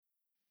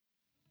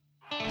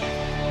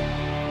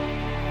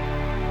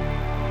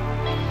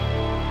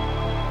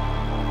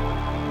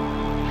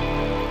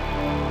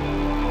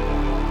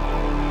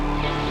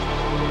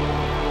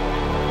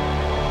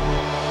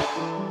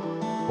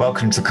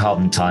Welcome to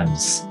Carbon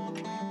Times.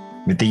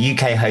 With the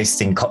UK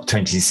hosting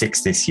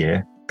COP26 this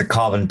year, the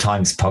Carbon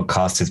Times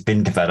podcast has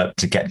been developed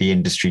to get the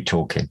industry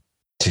talking,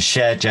 to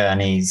share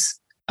journeys,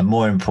 and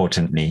more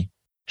importantly,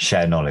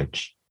 share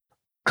knowledge.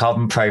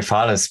 Carbon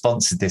Profile has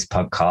sponsored this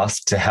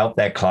podcast to help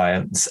their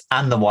clients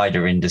and the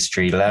wider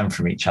industry learn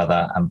from each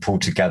other and pull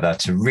together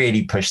to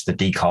really push the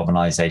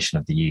decarbonisation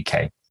of the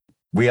UK.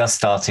 We are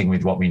starting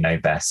with what we know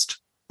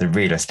best, the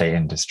real estate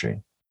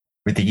industry.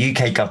 With the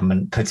UK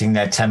government putting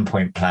their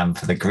 10-point plan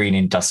for the green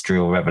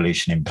industrial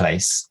revolution in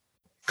place,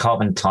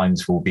 Carbon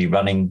Times will be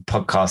running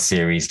podcast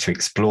series to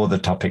explore the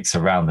topics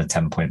around the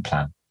 10-point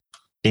plan.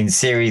 In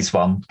Series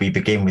 1, we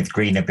begin with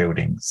greener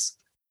buildings,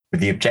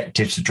 with the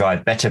objective to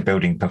drive better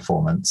building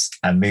performance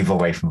and move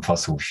away from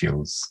fossil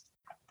fuels.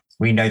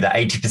 We know that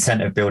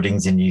 80% of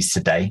buildings in use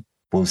today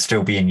will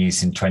still be in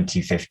use in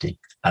 2050,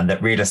 and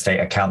that real estate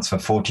accounts for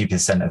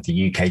 40% of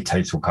the UK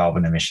total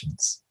carbon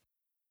emissions.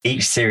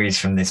 Each series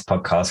from this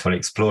podcast will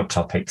explore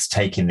topics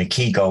taking the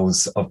key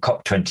goals of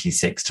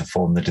COP26 to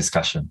form the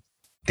discussion.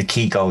 The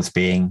key goals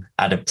being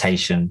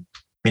adaptation,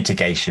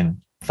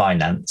 mitigation,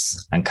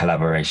 finance, and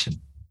collaboration.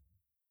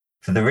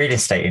 For the real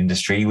estate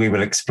industry, we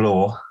will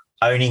explore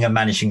owning and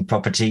managing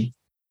property,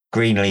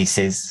 green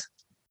leases,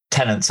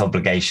 tenants'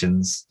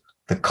 obligations,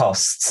 the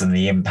costs and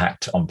the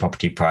impact on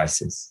property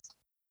prices.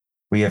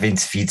 We have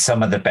interviewed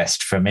some of the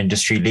best from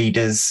industry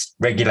leaders,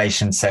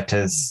 regulation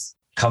setters,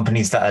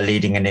 companies that are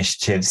leading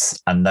initiatives,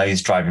 and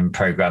those driving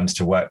programs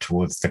to work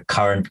towards the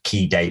current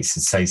key dates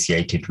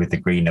associated with the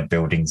Greener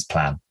Buildings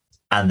Plan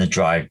and the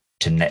drive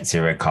to net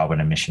zero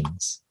carbon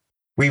emissions.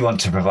 We want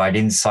to provide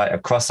insight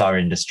across our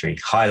industry,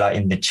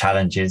 highlighting the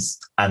challenges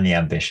and the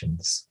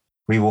ambitions.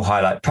 We will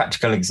highlight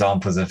practical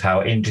examples of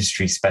how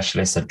industry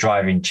specialists are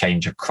driving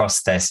change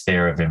across their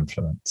sphere of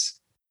influence.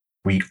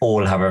 We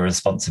all have a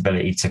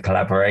responsibility to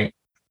collaborate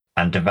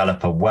and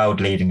develop a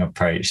world-leading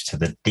approach to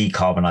the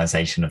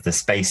decarbonisation of the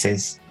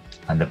spaces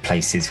and the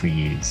places we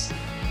use.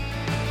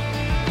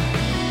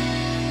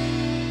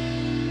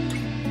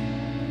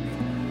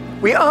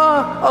 We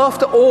are,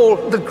 after all,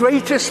 the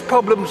greatest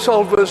problem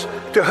solvers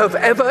to have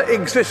ever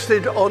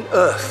existed on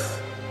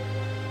Earth.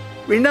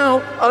 We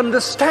now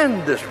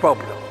understand this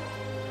problem.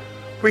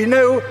 We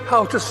know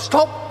how to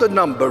stop the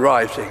number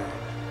rising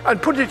and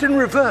put it in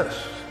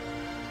reverse.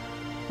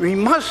 We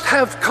must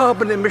have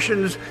carbon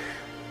emissions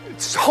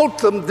halt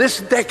them this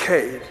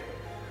decade.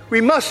 We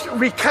must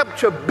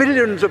recapture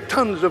billions of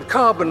tons of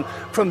carbon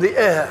from the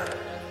air.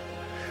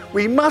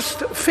 We must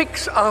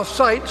fix our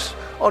sights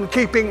on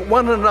keeping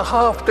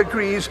 1.5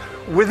 degrees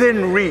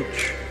within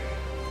reach.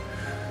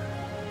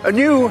 A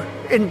new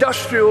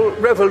industrial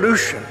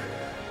revolution,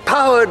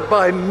 powered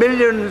by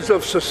millions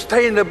of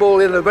sustainable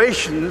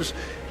innovations,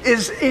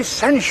 is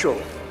essential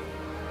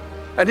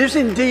and is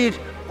indeed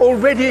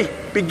already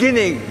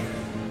beginning.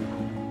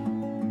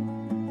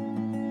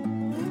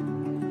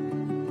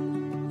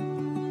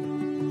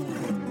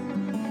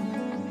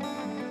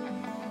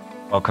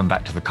 Welcome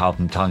back to the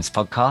Carbon Times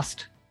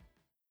podcast.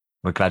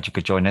 We're glad you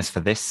could join us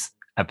for this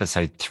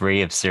episode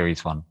 3 of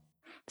Series 1.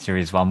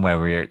 Series 1, where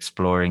we're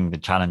exploring the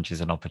challenges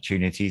and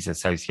opportunities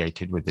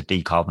associated with the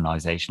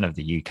decarbonisation of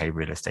the UK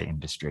real estate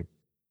industry.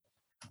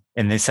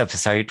 In this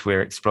episode,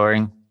 we're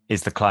exploring,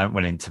 is the client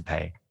willing to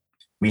pay?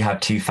 We have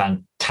 2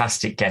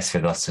 fantastic guests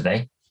with us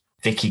today.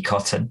 Vicky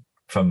Cotton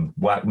from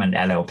Workman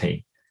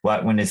LLP.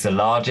 Workman is the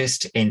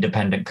largest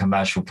independent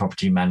commercial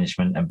property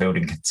management and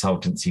building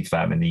consultancy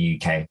firm in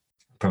the UK,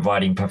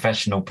 providing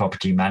professional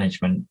property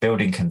management,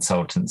 building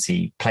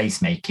consultancy,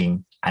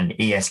 placemaking, and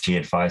ESG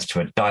advice to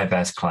a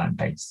diverse client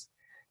base,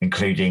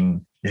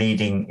 including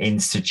leading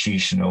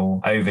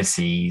institutional,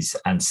 overseas,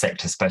 and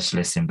sector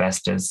specialist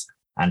investors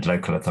and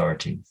local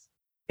authorities.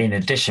 In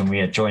addition,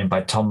 we are joined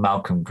by Tom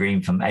Malcolm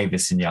Green from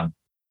Avison Young.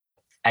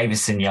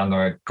 Avison Young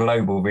are a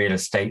global real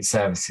estate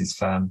services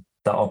firm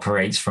that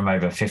operates from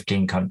over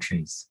 15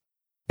 countries.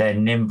 Their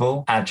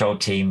nimble, agile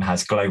team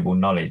has global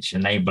knowledge,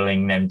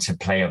 enabling them to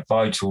play a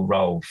vital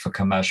role for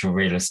commercial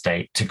real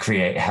estate to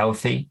create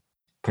healthy,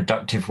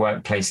 productive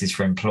workplaces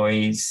for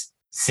employees,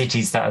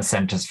 cities that are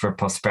centres for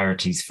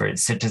prosperities for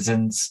its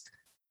citizens,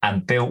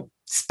 and built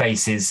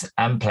spaces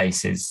and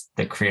places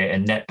that create a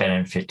net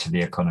benefit to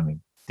the economy,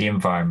 the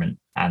environment,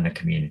 and the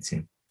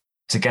community.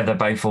 Together,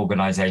 both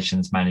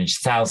organisations manage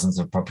thousands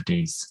of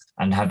properties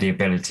and have the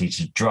ability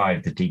to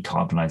drive the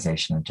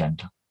decarbonisation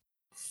agenda.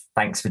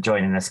 Thanks for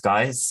joining us,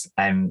 guys.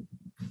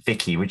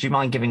 Vicky, would you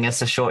mind giving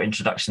us a short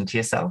introduction to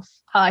yourself?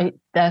 Hi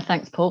there,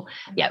 thanks, Paul.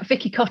 Yeah,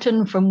 Vicky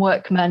Cotton from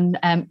Workman,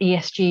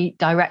 ESG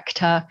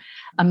Director,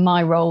 and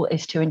my role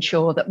is to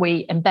ensure that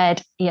we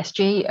embed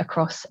ESG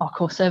across our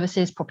core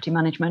services, property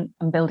management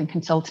and building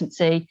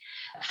consultancy.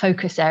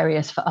 Focus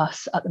areas for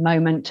us at the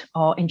moment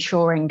are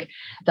ensuring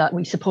that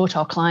we support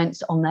our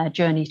clients on their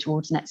journey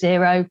towards net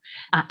zero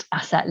at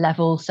asset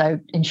level, so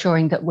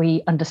ensuring that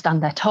we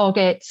understand their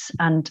targets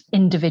and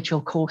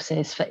individual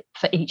courses for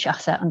each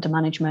asset under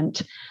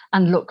management,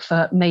 and look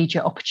for major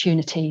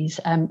opportunities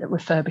that we're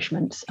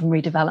refurbishments and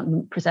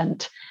redevelopment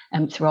present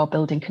through our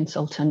building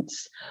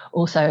consultants.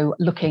 Also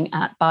looking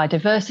at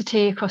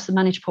biodiversity across the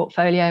managed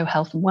portfolio,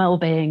 health and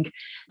wellbeing,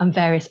 and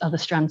various other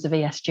strands of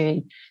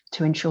ESG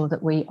to ensure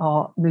that we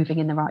are moving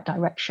in the right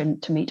direction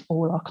to meet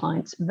all our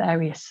clients'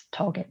 various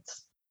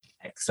targets.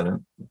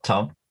 Excellent.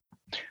 Tom?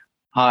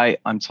 Hi,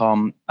 I'm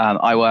Tom.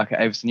 I work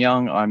at Avison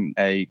Young. I'm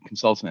a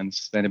consultant in the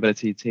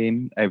sustainability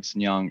team.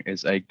 Avison Young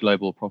is a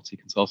global property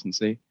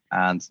consultancy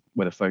and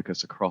with a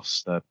focus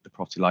across the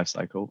property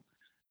lifecycle.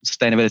 The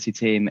sustainability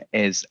team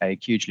is a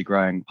hugely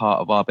growing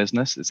part of our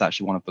business. It's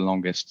actually one of the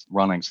longest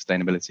running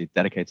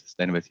dedicated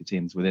sustainability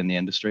teams within the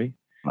industry.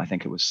 I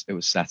think it was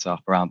set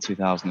up around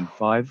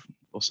 2005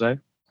 or so,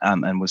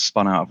 and was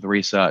spun out of the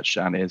research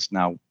and is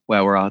now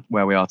where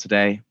we are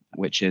today,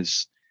 which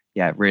is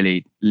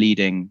really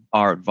leading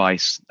our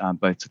advice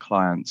both to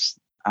clients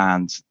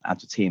and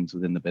to teams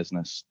within the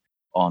business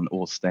on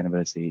all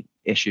sustainability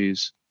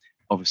issues,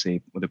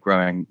 obviously with a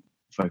growing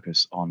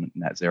focus on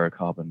net zero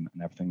carbon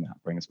and everything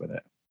that brings with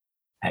it.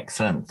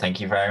 Excellent.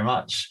 Thank you very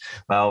much.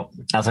 Well,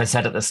 as I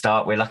said at the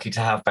start, we're lucky to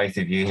have both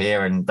of you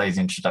here, and those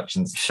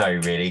introductions show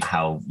really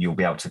how you'll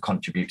be able to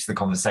contribute to the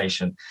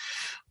conversation.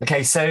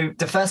 Okay, so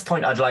the first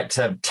point I'd like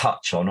to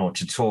touch on or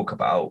to talk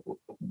about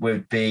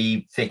would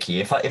be,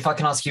 Vicky, if I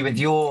can ask you, with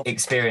your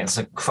experience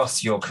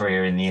across your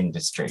career in the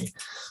industry,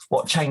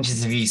 what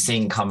changes have you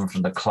seen come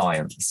from the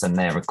clients and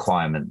their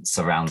requirements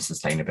around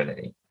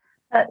sustainability?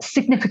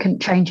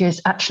 Significant changes,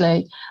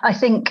 actually. I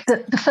think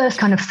that the first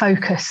kind of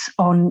focus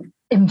on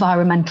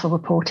environmental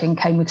reporting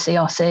came with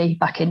CRC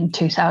back in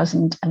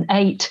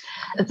 2008.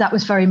 That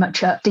was very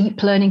much a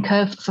deep learning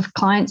curve for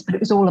clients, but it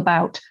was all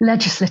about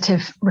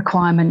legislative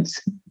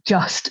requirements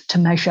just to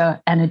measure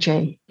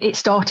energy. It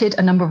started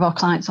a number of our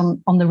clients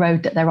on the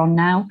road that they're on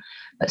now,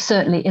 but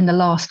certainly in the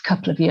last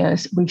couple of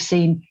years, we've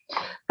seen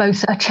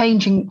both a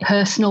changing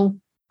personal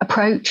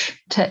approach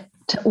to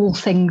all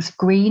things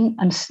green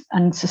and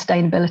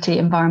sustainability,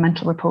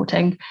 environmental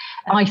reporting.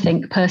 I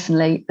think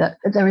personally that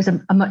there is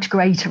a much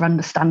greater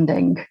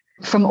understanding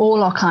from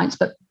all our clients,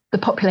 but the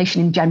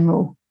population in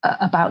general,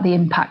 about the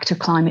impact of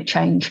climate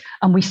change.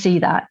 And we see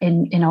that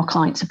in our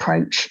clients'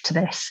 approach to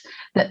this,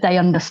 that they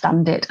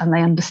understand it and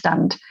they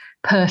understand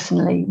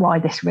personally why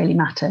this really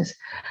matters.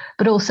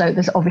 But also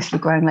there's obviously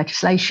growing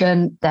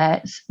legislation,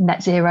 there's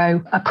net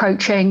zero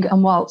approaching,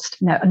 and whilst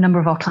a number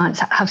of our clients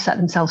have set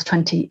themselves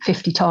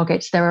 2050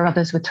 targets, there are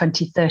others with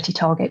 2030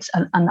 targets,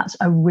 and that's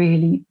a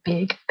really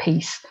big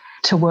piece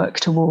to work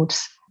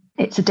towards.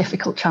 It's a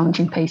difficult,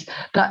 challenging piece.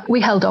 But we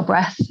held our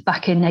breath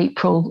back in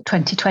April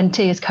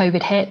 2020 as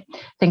COVID hit,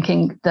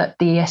 thinking that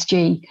the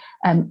ESG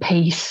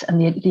piece and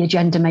the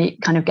agenda may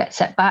kind of get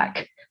set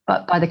back.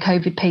 But by the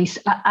COVID piece,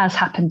 as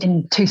happened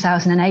in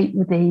 2008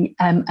 with the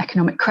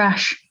economic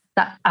crash,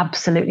 that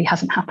absolutely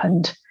hasn't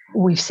happened.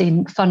 We've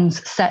seen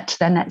funds set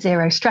their net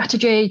zero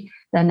strategy,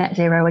 their net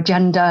zero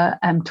agenda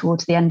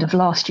towards the end of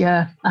last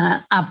year, and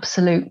an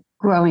absolute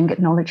growing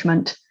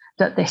acknowledgement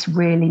that this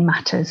really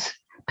matters,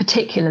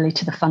 particularly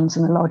to the funds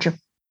and the larger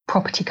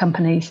property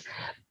companies,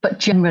 but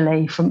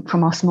generally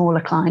from our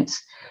smaller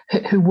clients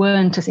who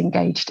weren't as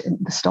engaged in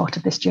the start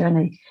of this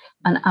journey,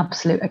 an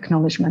absolute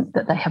acknowledgement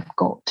that they have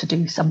got to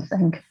do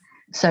something.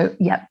 So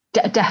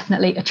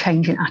definitely a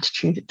change in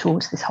attitude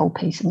towards this whole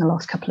piece in the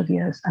last couple of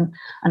years, and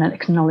an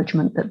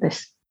acknowledgement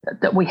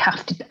that we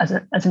have to,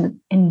 as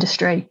an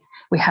industry,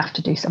 we have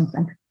to do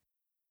something.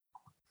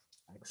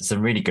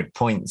 Some really good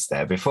points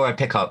there. Before I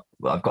pick up,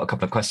 I've got a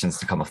couple of questions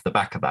to come off the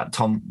back of that.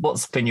 Tom,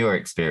 what's been your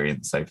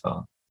experience so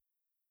far?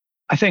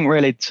 I think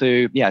really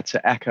to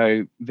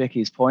echo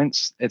Vicky's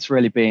points, it's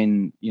really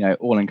been,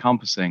 all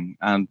encompassing,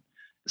 and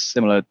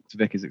similar to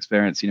Vicky's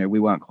experience, we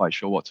weren't quite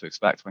sure what to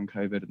expect when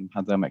COVID and the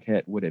pandemic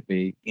hit. Would it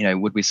be,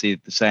 would we see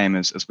the same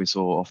as we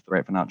saw off the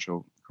great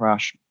financial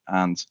crash?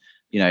 And,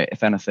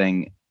 if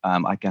anything,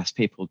 I guess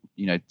people,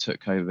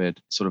 took COVID,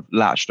 sort of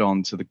latched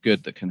on to the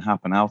good that can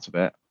happen out of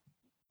it.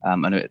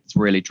 And it's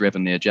really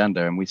driven the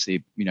agenda. And we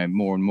see,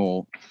 more and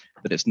more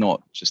that it's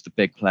not just the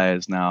big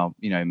players now,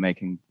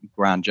 making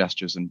grand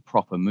gestures and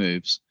proper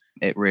moves.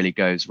 It really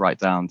goes right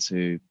down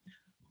to,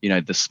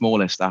 the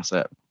smallest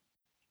asset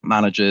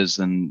managers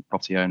and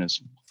property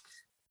owners.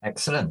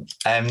 Excellent.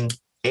 It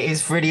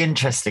is really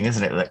interesting,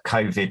 isn't it, that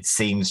COVID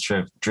seems to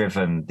have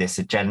driven this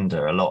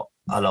agenda a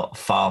lot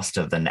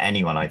faster than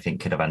anyone, I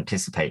think, could have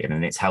anticipated,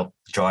 and it's helped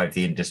drive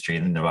the industry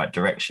in the right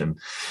direction.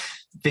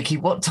 Vicky,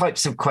 what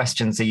types of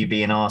questions are you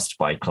being asked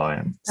by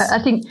clients? I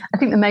think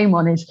the main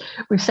one is,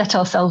 we've set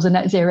ourselves a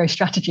net zero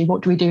strategy.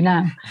 What do we do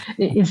now?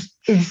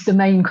 Is the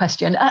main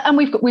question. And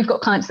we've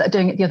got clients that are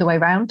doing it the other way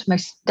around.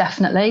 Most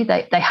definitely,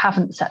 they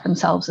haven't set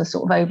themselves a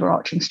sort of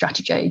overarching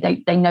strategy.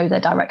 They know their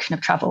direction of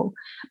travel,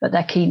 but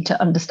they're keen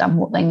to understand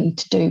what they need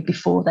to do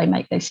before they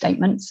make those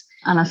statements.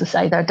 And as I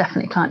say, there are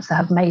definitely clients that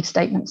have made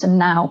statements and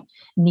now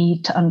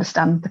need to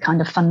understand the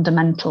kind of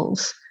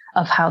fundamentals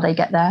of how they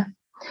get there.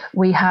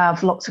 We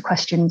have lots of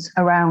questions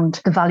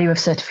around the value of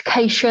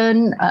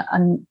certification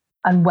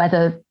and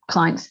whether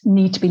clients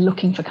need to be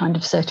looking for kind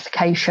of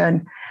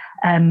certification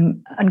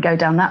and go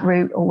down that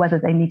route, or whether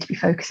they need to be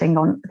focusing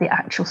on the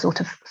actual sort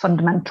of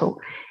fundamental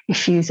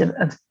issues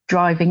of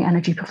driving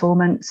energy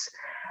performance.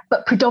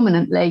 But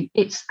predominantly,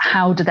 it's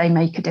how do they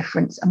make a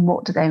difference and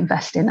what do they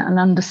invest in, and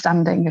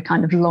understanding a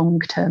kind of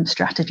long-term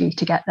strategy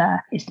to get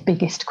there is the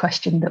biggest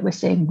question that we're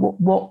seeing.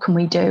 What can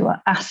we do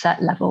at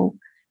asset level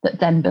that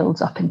then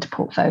builds up into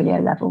portfolio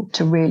level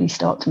to really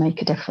start to make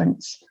a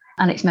difference?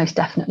 And it's most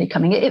definitely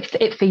coming.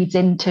 It feeds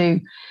into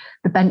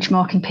the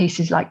benchmarking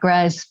pieces like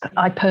GRESB.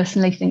 I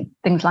personally think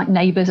things like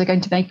Neighbours are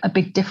going to make a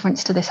big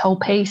difference to this whole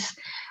piece.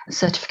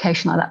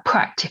 Certification like that,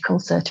 practical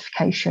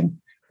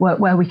certification,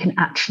 where we can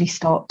actually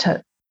start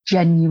to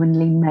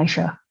genuinely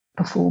measure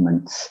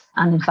performance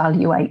and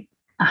evaluate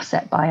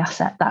asset by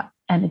asset, that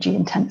energy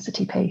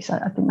intensity piece.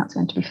 I think that's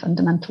going to be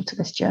fundamental to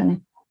this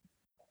journey.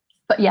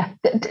 But yeah,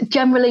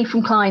 generally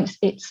from clients,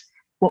 it's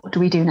what do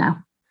we do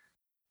now?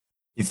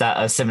 Is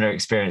that a similar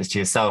experience to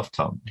yourself,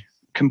 Tom?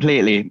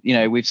 Completely.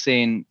 We've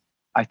seen,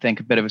 I think,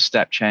 a bit of a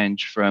step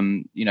change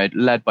from,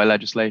 led by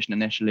legislation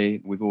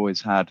initially. We've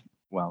always had,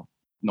 well,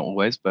 not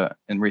always, but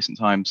in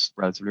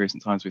relatively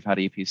recent times, we've had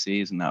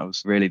EPCs, and that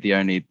was really the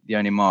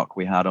only mark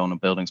we had on a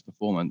building's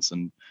performance.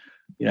 And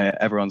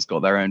everyone's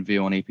got their own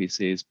view on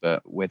EPCs,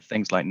 but with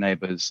things like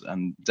Neighbours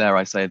and, dare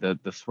I say, the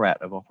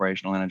threat of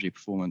operational energy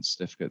performance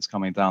certificates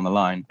coming down the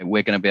line,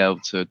 we're going to be able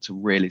to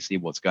really see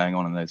what's going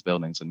on in those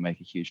buildings and make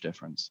a huge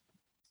difference.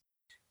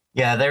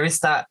 Yeah,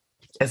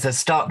 there's a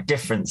stark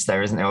difference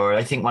there, isn't there? Or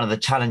I think one of the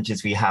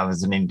challenges we have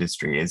as an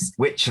industry is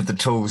which of the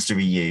tools do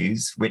we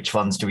use? Which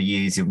ones do we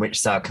use in which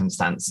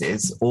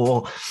circumstances?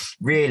 Or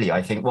really,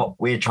 I think what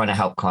we're trying to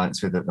help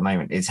clients with at the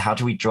moment is how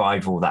do we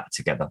drive all that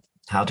together?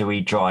 How do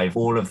we drive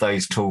all of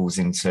those tools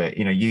into,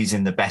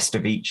 using the best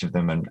of each of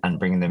them and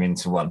bringing them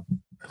into one?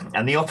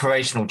 And the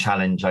operational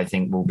challenge, I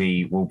think, will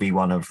be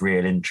one of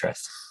real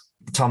interest.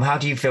 Tom, how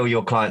do you feel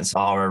your clients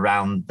are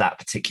around that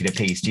particular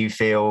piece? Do you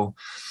feel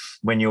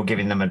when you're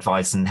giving them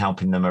advice and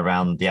helping them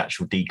around the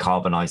actual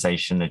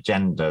decarbonisation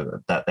agenda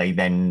that they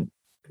then,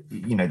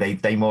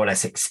 they more or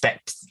less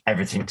expect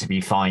everything to be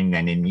fine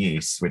then in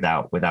use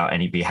without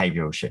any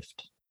behavioural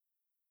shift?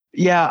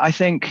 Yeah, I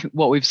think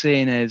what we've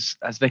seen is,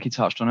 as Vicky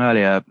touched on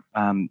earlier,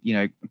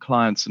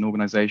 clients and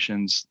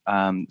organisations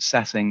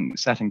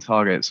setting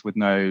targets with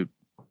no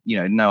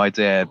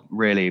idea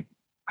really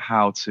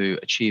how to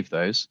achieve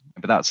those.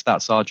 But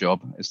that's our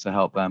job, is to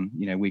help them.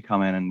 We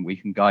come in and we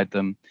can guide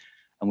them,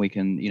 and we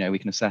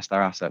can assess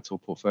their assets or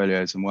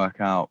portfolios and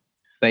work out,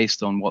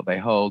 based on what they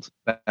hold,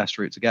 best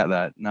route to get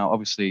there. Now,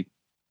 obviously,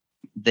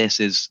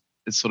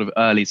 it's sort of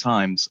early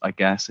times, I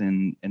guess,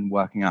 in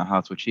working out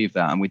how to achieve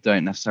that, and we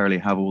don't necessarily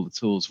have all the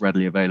tools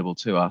readily available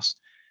to us.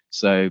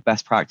 So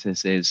best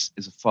practice is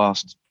a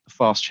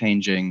fast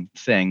changing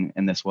thing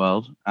in this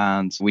world,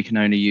 and we can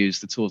only use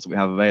the tools that we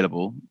have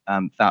available.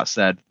 That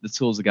said, the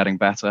tools are getting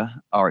better,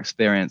 our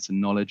experience and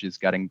knowledge is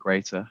getting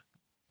greater,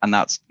 and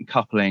that's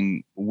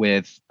coupling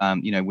with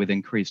with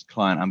increased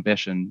client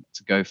ambition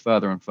to go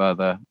further and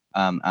further,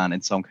 and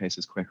in some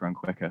cases quicker and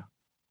quicker.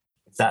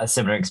 Is that a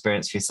similar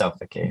experience for yourself,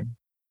 Vicky?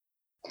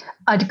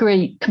 I'd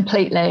agree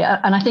completely.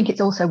 And I think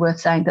it's also worth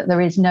saying that there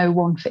is no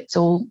one fits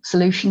all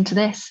solution to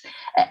this.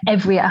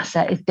 Every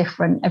asset is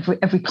different.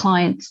 Every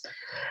client's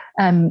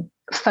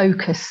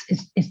focus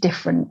is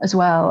different as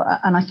well.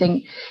 And I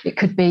think it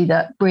could be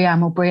that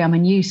BREEAM or BREEAM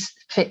in use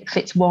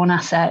fits one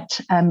asset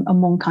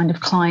and one kind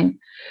of client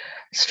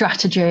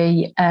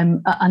strategy.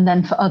 And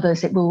then for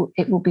others, it will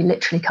be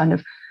literally kind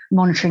of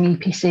monitoring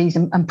EPCs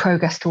and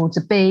progress towards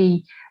a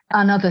B.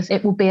 And others,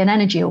 it will be an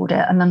energy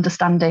audit and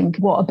understanding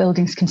what a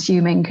building's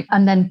consuming.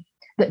 And then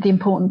the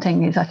important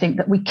thing is, I think,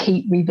 that we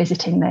keep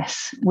revisiting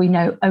this. We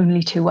know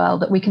only too well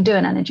that we can do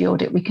an energy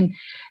audit. We can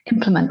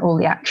implement all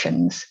the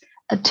actions.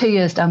 2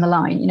 years down the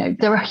line,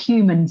 there are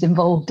humans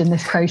involved in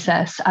this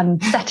process,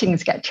 and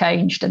settings get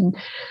changed and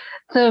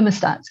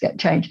thermostats get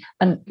changed.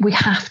 And we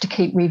have to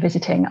keep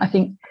revisiting. I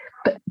think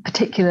but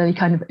particularly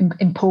kind of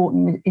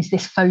important is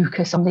this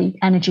focus on the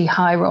energy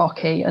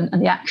hierarchy and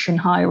the action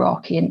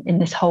hierarchy in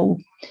this whole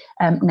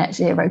net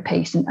zero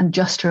piece. And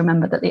just to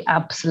remember that the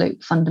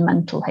absolute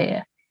fundamental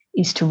here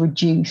is to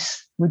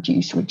reduce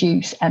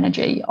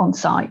energy on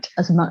site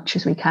as much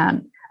as we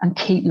can and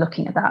keep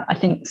looking at that. I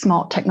think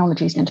smart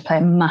technology is going to play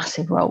a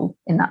massive role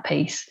in that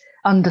piece,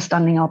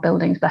 understanding our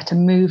buildings better,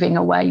 moving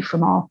away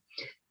from our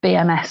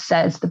BMS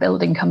says the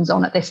building comes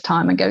on at this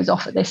time and goes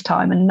off at this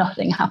time and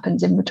nothing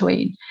happens in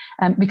between.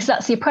 Because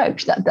that's the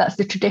approach, that's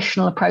the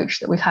traditional approach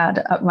that we've had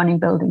at running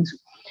buildings.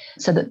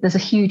 So that there's a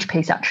huge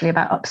piece actually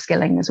about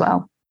upskilling as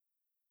well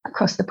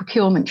across the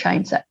procurement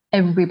chain. So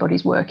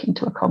everybody's working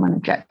to a common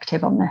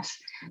objective on this.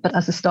 But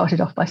as I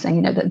started off by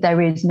saying, that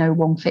there is no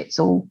one fits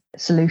all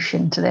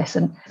solution to this.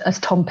 And as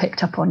Tom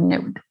picked up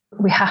on,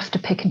 we have to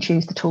pick and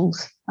choose the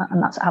tools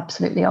And that's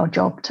absolutely our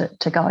job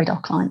to guide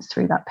our clients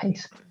through that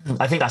piece.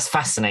 I think that's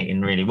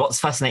fascinating, really. What's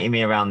fascinating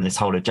me around this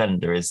whole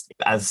agenda is,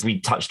 as we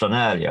touched on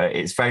earlier,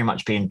 it's very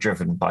much being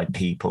driven by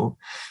people,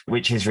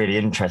 which is really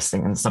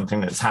interesting and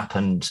something that's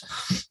happened,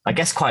 I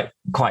guess, quite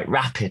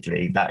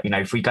rapidly. That,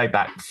 if we go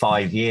back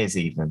 5 years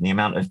even, the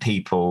amount of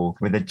people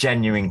with a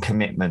genuine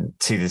commitment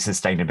to the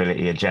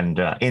sustainability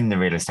agenda in the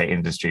real estate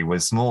industry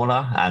was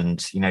smaller,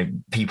 and,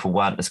 people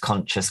weren't as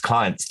conscious.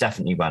 Clients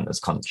definitely weren't as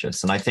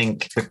conscious. And I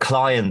think the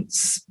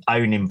clients'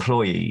 own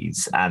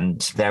employees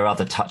and their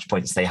other touch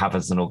points they have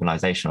as an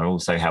organization are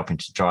also helping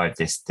to drive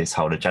this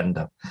whole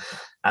agenda.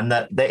 And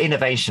that the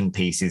innovation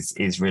piece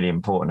is really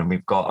important. And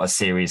we've got a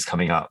series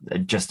coming up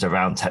just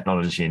around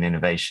technology and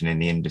innovation in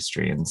the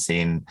industry, and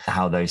seeing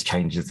how those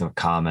changes have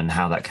come and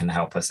how that can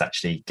help us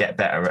actually get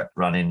better at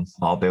running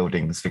our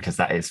buildings, because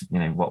that is,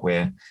 what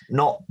we're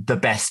not the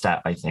best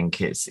at. I think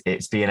it's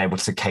being able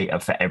to cater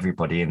for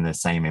everybody in the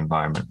same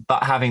environment,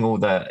 but having all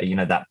the,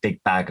 that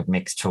big bag of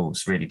mixed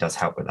tools really does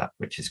help with that,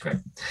 which is great.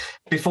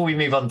 Before we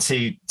move on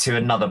to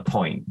another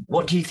point,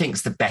 what do you think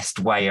is the best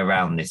way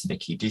around this,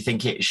 Vicky? Do you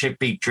think it should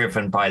be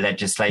driven by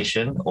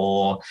legislation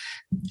or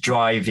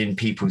driving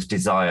people's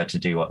desire to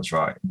do what's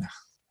right?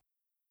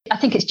 I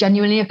think it's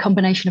genuinely a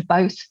combination of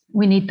both.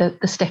 We need the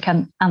stick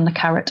and the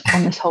carrot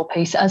on this whole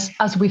piece,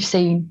 as we've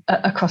seen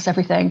across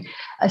everything.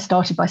 I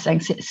started by saying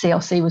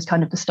CLC was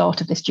kind of the start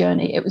of this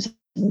journey. It was an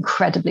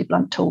incredibly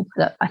blunt tool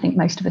that I think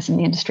most of us in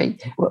the industry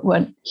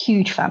weren't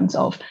huge fans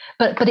of.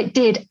 But it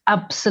did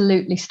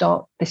absolutely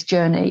start this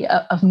journey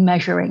of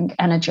measuring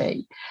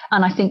energy.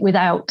 And I think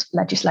without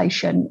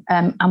legislation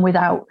and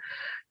without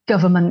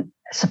government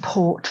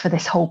support for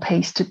this whole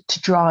piece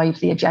to drive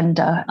the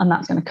agenda, and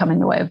that's going to come in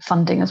the way of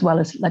funding as well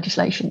as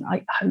legislation,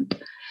 I hope,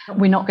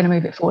 we're not going to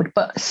move it forward.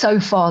 But so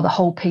far, the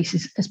whole piece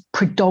is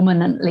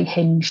predominantly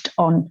hinged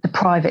on the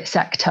private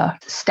sector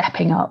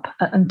stepping up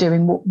and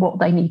doing what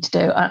they need to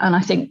do. And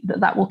I think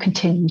that will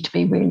continue to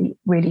be really,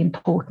 really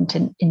important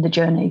in the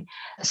journey.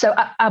 So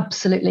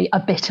absolutely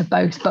a bit of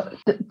both. But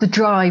the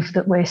drive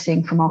that we're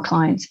seeing from our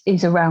clients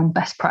is around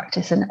best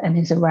practice and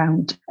is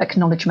around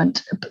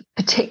acknowledgement,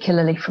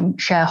 particularly from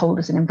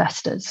shareholders and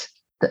investors,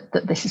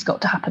 that this has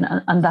got to happen.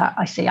 And that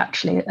I see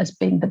actually as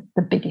being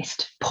the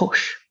biggest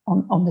push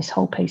on this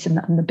whole piece and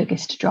the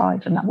biggest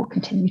drive, and that will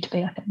continue to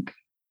be, I think.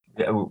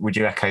 Would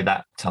you echo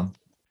that, Tom?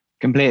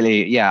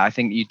 Completely. Yeah, I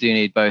think you do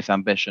need both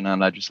ambition and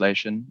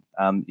legislation.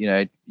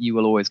 You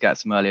will always get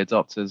some early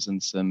adopters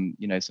and some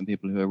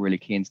people who are really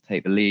keen to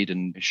take the lead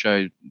and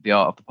show the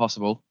art of the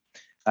possible.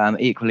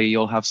 Equally,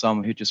 you'll have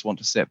some who just want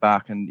to sit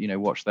back and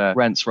watch their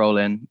rents roll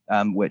in,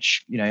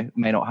 which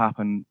may not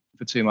happen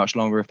for too much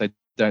longer if they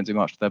don't do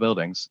much to their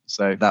buildings.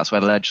 So that's where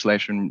the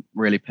legislation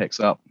really picks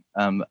up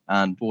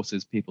and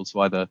forces people to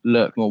either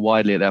look more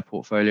widely at their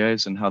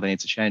portfolios and how they need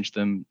to change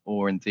them,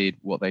 or indeed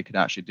what they could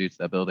actually do to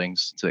their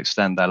buildings to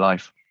extend their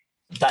life.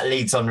 That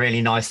leads on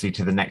really nicely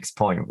to the next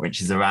point,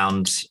 which is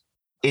around,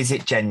 is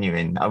it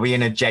genuine? Are we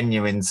in a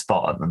genuine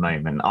spot at the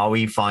moment? Are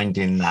we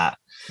finding that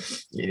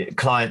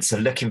clients are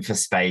looking for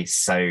space?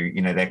 So,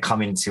 they're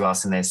coming to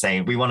us and they're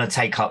saying, we want to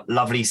take up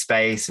lovely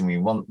space and we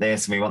want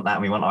this and we want that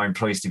and we want our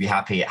employees to be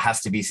happy. It has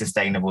to be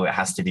sustainable. It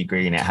has to be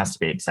green. It has to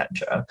be,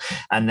 etc.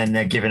 And then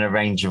they're given a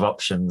range of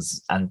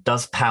options. And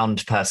does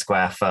pound per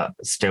square foot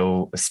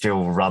still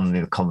run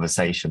the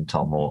conversation,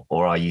 Tom,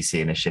 or are you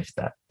seeing a shift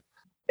there?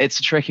 It's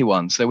a tricky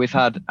one. So we've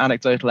had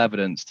anecdotal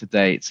evidence to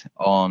date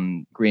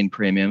on green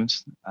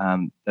premiums.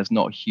 There's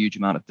not a huge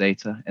amount of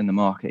data in the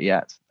market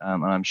yet,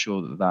 and I'm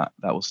sure that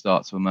will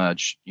start to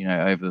emerge,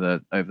 over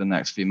the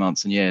next few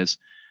months and years.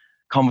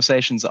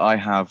 Conversations that I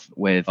have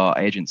with our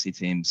agency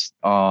teams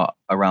are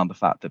around the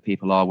fact that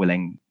people are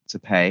willing to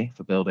pay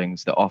for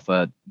buildings that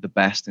offer the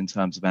best in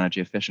terms of energy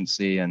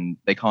efficiency, and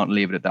they can't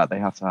leave it at that. They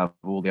have to have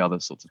all the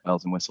other sorts of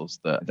bells and whistles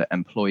that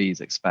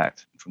employees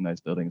expect from those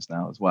buildings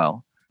now as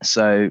well.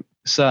 So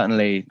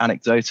certainly,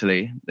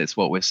 anecdotally, that's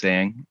what we're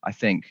seeing. I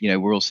think,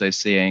 we're also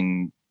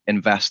seeing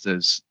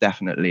investors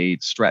definitely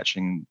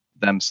stretching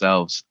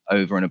themselves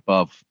over and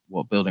above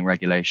what building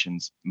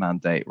regulations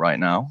mandate right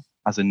now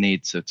as a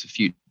need to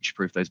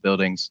future-proof those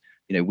buildings.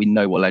 We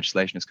know what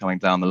legislation is coming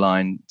down the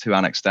line to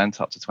an extent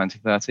up to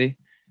 2030.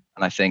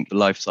 And I think the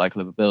life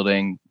cycle of a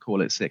building, call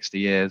it 60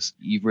 years,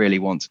 you really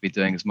want to be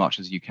doing as much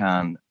as you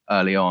can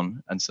early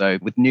on. And so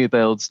with new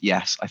builds,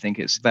 yes, I think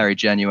it's very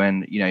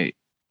genuine.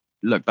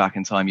 Look back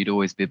in time, you'd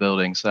always be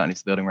building, certainly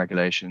to building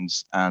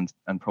regulations and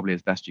probably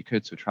as best you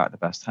could to attract the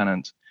best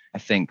tenant. I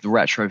think the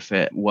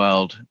retrofit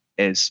world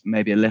is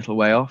maybe a little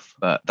way off,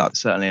 but that's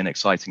certainly an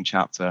exciting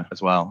chapter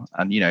as well.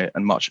 And,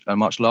 a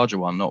much larger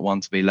one, not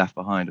one to be left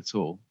behind at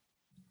all.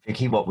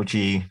 Vicky, what would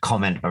you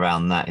comment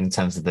around that in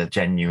terms of the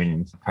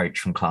genuine approach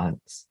from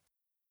clients?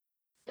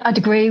 I'd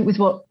agree with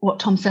what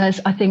Tom says.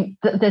 I think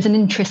that there's an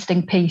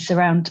interesting piece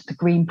around the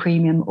green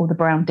premium or the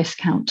brown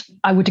discount.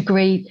 I would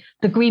agree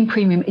the green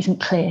premium isn't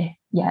clear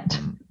yet,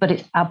 but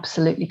it's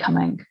absolutely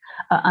coming.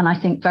 And I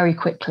think very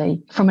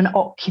quickly, from an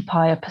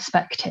occupier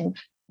perspective,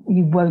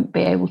 you won't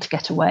be able to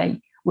get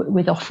away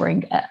with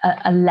offering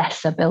a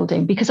lesser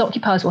building, because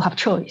occupiers will have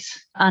choice.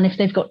 And if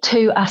they've got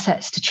two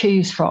assets to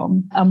choose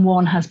from and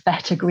one has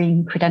better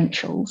green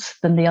credentials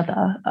than the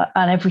other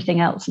and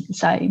everything else is the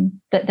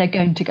same, that they're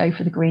going to go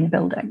for the greener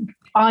building.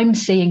 I'm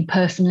seeing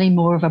personally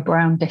more of a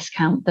brown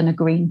discount than a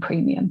green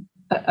premium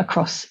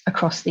across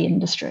the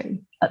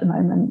industry at the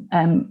moment.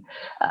 And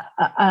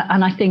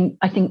I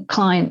think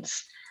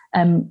clients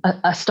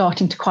are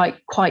starting to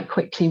quite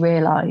quickly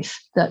realise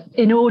that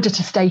in order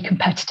to stay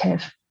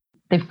competitive,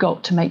 they've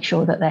got to make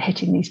sure that they're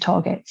hitting these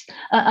targets.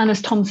 And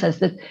as Tom says,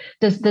 that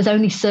there's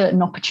only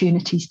certain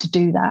opportunities to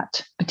do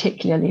that,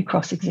 particularly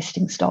across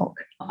existing stock.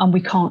 And we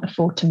can't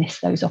afford to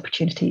miss those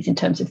opportunities in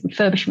terms of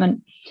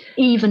refurbishment,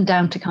 even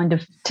down to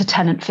to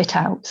tenant fit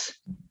outs,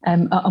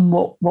 and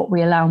what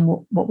we allow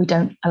and what we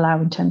don't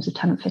allow in terms of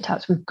tenant fit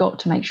outs. We've got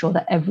to make sure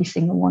that every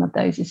single one of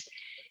those is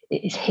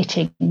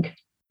hitting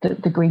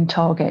the green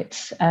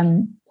targets.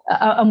 And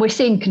we're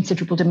seeing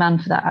considerable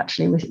demand for that,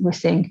 actually. We're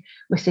seeing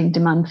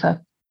demand for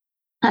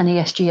an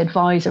ESG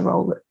advisor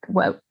role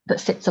that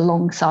sits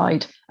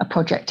alongside a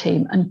project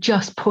team and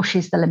just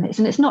pushes the limits.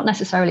 And it's not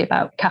necessarily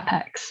about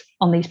CapEx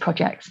on these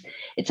projects.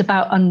 It's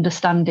about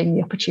understanding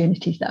the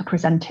opportunities that are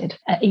presented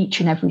at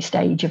each and every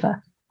stage of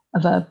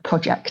a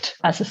project.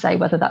 As I say,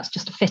 whether that's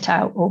just a fit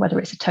out or whether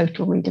it's a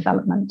total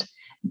redevelopment,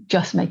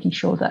 just making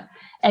sure that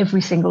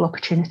every single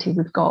opportunity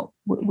we've got,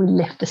 we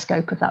lift the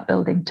scope of that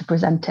building to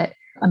present it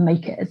and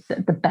make it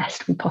the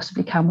best we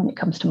possibly can when it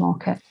comes to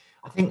market.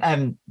 I think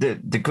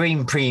the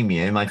green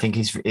premium, I think,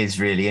 is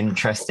really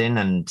interesting,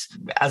 and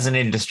as an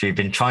industry, we've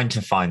been trying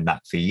to find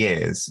that for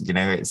years.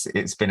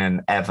 It's been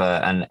an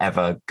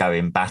ever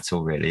going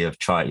battle, really, of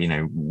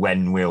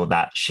when will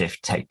that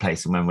shift take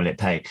place and when will it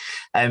pay?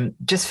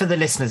 Just for the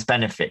listeners'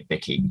 benefit,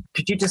 Vicky,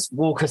 could you just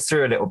walk us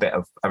through a little bit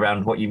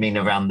around what you mean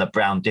around the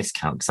brown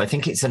discount? Because I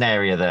think it's an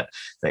area that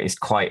is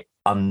quite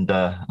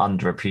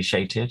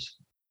underappreciated.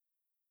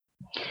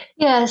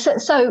 Yeah,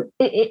 so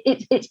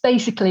it's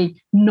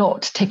basically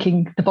not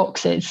ticking the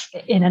boxes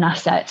in an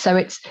asset. So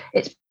it's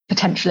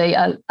potentially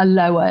a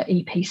lower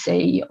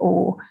EPC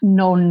or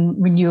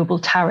non-renewable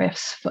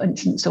tariffs, for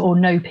instance, or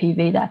no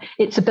PV there.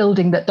 It's a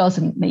building that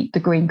doesn't meet the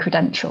green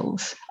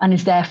credentials and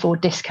is therefore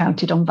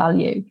discounted on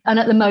value. And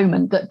at the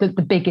moment,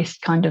 the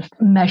biggest kind of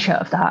measure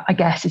of that, I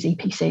guess, is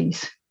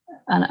EPCs.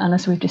 And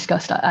as we've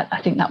discussed,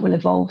 I think that will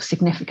evolve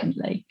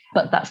significantly.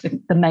 But that's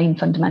the main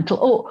fundamental,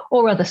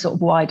 or other sort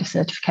of wider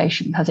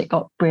certification. Has it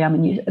got BREEAM?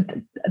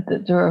 And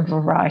there are a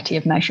variety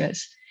of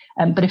measures.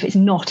 But if it's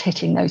not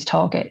hitting those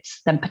targets,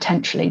 then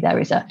potentially there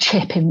is a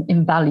chip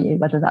in value,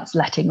 whether that's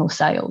letting or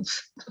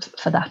sales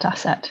for that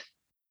asset.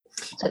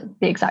 So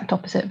the exact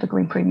opposite of a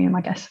green premium,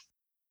 I guess.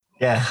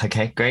 Yeah,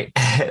 okay, great.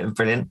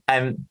 Brilliant.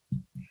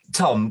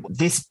 Tom,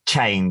 this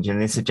change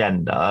and this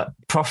agenda,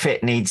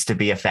 profit needs to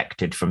be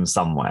affected from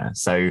somewhere.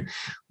 So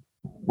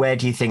where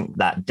do you think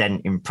that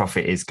dent in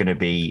profit is going to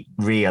be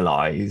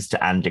realised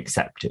and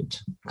accepted?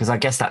 Because I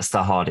guess that's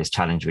the hardest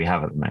challenge we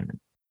have at the moment.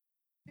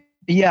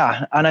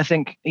 Yeah, and I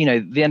think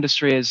the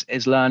industry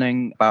is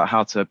learning about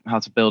how to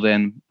build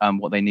in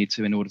what they need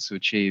to in order to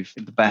achieve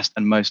the best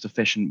and most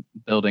efficient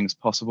buildings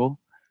possible.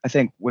 I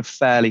think we're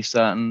fairly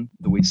certain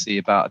that we see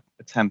about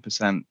a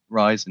 10%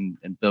 rise in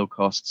build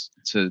costs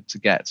to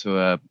get to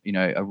a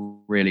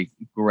really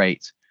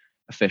great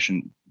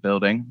efficient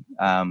building.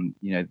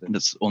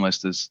 That's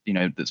almost as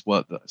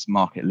that's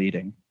market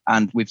leading.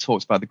 And we've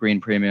talked about the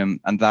green premium,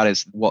 and that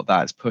is what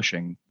that is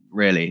pushing,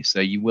 really.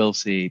 So you will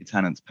see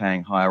tenants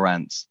paying higher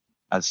rents,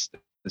 as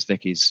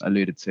Vicky's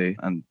alluded to,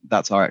 and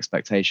that's our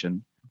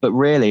expectation. But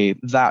really,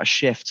 that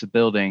shift to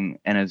building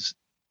in as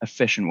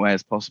efficient way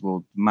as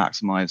possible to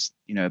maximize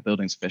a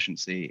building's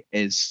efficiency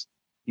is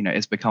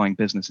becoming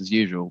business as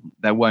usual.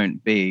 There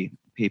won't be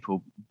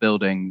people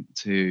building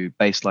to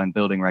baseline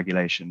building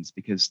regulations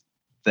because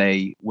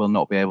they will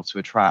not be able to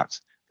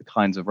attract the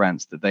kinds of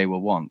rents that they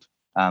will want.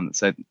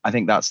 So I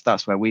think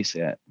that's where we see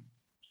it.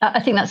 I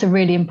think that's a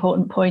really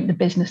important point, the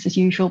business as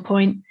usual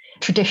point.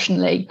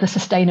 Traditionally, the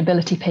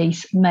sustainability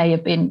piece may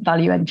have been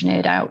value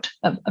engineered out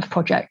of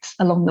projects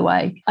along the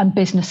way, and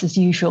business as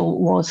usual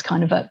was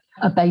kind of a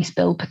base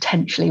build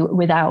potentially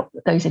without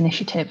those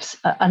initiatives.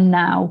 And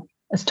now,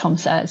 as Tom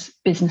says,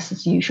 business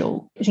as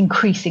usual is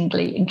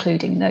increasingly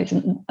including those,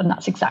 and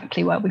that's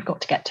exactly where we've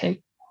got to get to,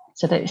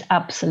 so that it's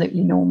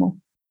absolutely normal.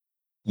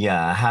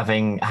 Yeah,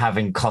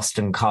 having cost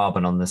and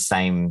carbon on the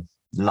same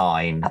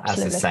line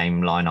Absolutely. As the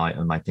same line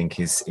item, I think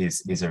is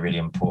a really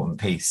important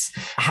piece.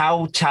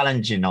 How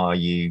challenging are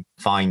you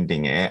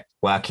finding it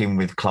working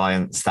with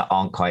clients that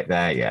aren't quite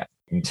there yet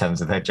in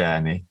terms of their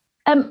journey?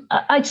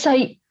 I'd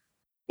say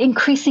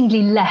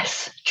increasingly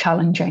less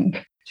challenging.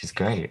 Which is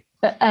great.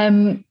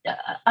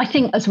 I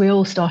think, as we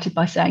all started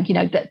by saying,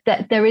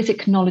 that there is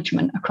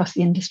acknowledgement across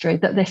the industry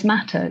that this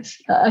matters.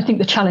 I think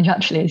the challenge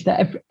actually is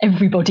that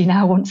everybody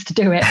now wants to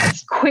do it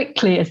as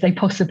quickly as they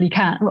possibly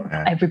can. Well,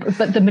 everybody,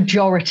 but the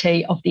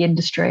majority of the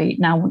industry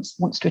now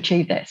wants to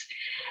achieve this.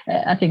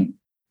 I think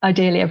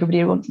ideally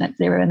everybody wants net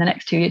zero in the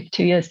next 2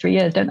 years, 3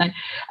 years, don't they?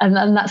 And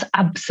that's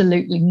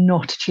absolutely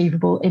not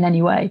achievable in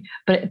any way.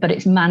 But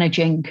it's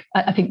managing.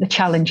 I think the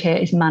challenge here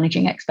is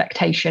managing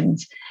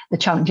expectations. The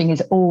challenging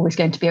is always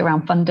going to be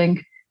around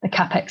funding, the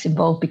capex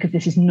involved, because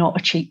this is not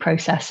a cheap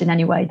process in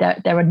any way.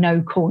 There are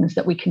no corners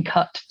that we can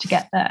cut to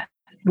get there.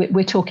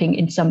 We're talking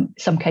in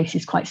some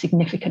cases quite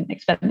significant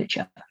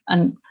expenditure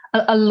and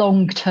a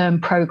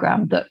long-term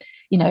program that,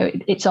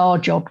 it's our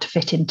job to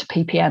fit into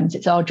PPMs.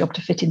 It's our job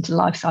to fit into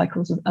life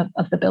cycles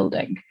of the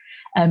building.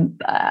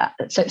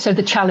 So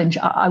the challenge,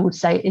 I would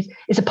say,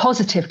 is a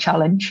positive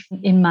challenge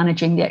in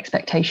managing the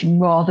expectation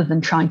rather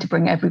than trying to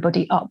bring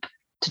everybody up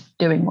to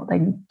doing what they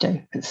need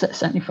to do.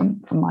 Certainly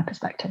from my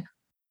perspective.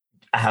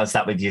 How's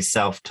that with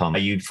yourself, Tom? Are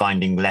you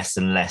finding less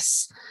and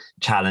less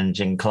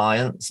challenging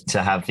clients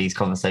to have these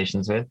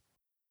conversations with?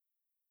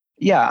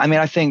 Yeah, I mean,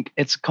 I think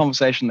it's a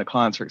conversation that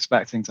clients are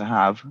expecting to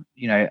have,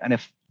 and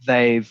if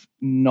they've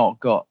not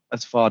got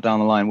as far down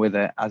the line with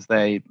it as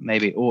they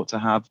maybe ought to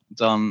have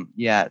done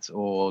yet,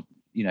 or,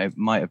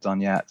 might have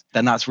done yet,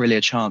 then that's really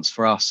a chance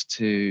for us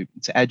to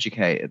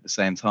educate at the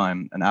same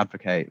time and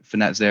advocate for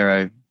net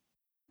zero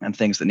and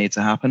things that need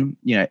to happen.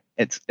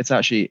 It's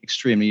actually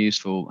extremely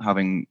useful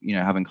having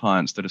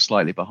clients that are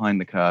slightly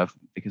behind the curve,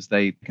 because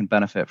they can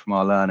benefit from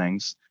our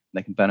learnings.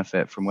 They can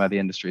benefit from where the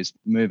industry is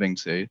moving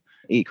to.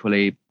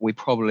 Equally, we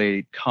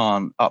probably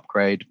can't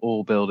upgrade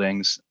all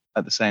buildings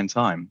at the same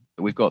time.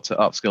 We've got to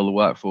upskill the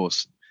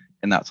workforce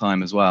in that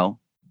time as well.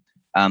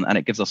 And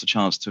it gives us a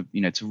chance to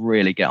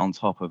really get on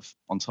top of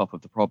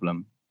the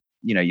problem.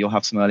 You'll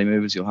have some early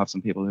movers, you'll have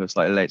some people who are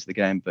slightly late to the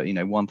game, but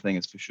one thing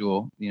is for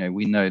sure,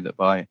 we know that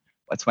by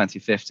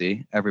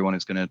 2050, everyone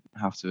is going to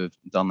have to have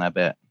done their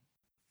bit.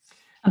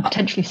 And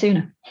potentially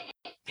sooner.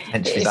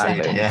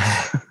 Exactly.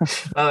 Yeah.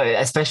 Well,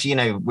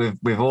 especially,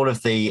 with all of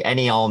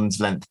any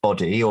arm's length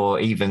body, or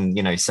even,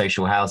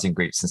 social housing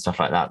groups and stuff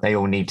like that, they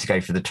all need to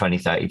go for the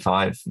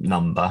 2035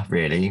 number,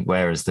 really,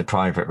 whereas the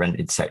private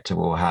rented sector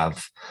will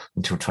have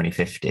until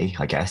 2050,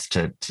 I guess,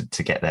 to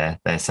get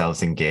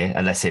themselves in gear,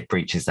 unless it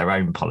breaches their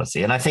own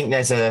policy. And I think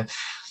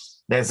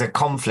there's a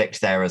conflict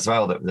there as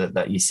well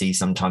that you see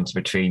sometimes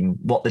between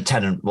what the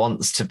tenant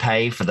wants to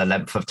pay for the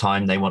length of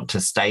time they want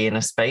to stay in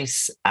a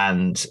space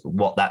and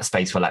what that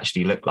space will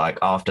actually look like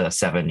after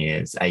 7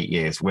 years, 8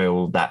 years.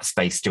 Will that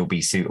space still be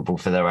suitable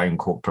for their own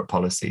corporate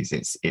policies?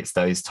 It's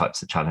those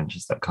types of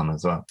challenges that come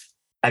as well.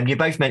 And you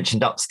both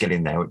mentioned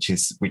upskilling there, which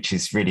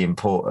is really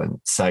important.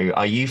 So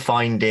are you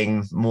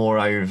finding,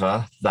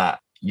 moreover,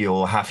 that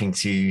you're having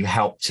to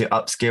help to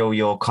upskill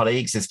your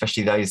colleagues,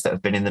 especially those that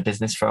have been in the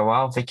business for a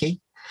while,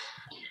 Vicky?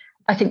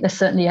 I think there's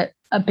certainly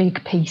a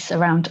big piece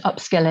around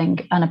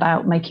upskilling and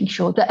about making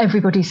sure that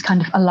everybody's kind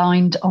of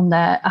aligned on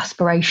their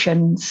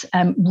aspirations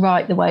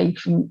right the way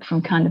from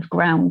kind of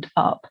ground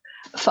up.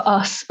 For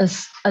us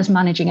as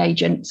managing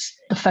agents,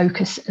 the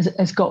focus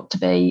has got to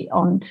be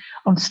on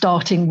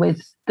starting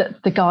with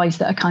the guys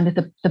that are kind of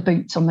the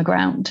boots on the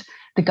ground,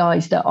 the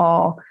guys that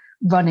are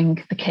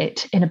running the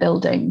kit in a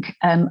building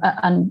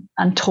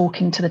and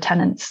talking to the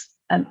tenants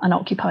and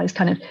occupiers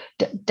kind of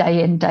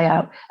day in, day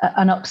out,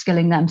 and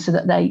upskilling them so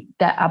that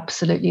they're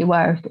absolutely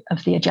aware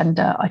of the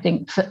agenda. I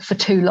think for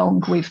too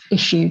long we've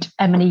issued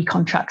M&E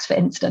contracts, for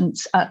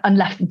instance, and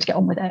left them to get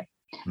on with it.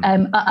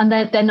 And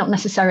they're not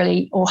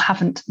necessarily, or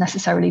haven't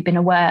necessarily been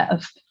aware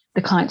of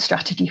the client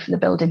strategy for the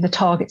building, the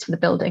targets for the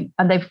building,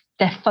 and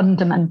they're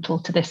fundamental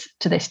to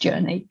this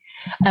journey.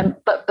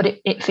 But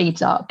it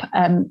feeds up.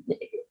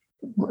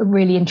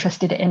 Really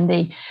interested in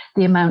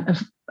the amount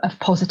of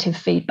positive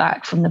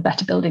feedback from the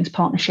Better Buildings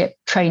Partnership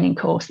training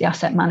course, the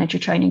asset manager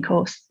training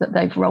course that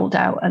they've rolled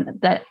out, and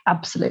they're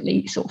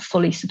absolutely sort of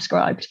fully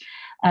subscribed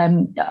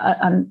and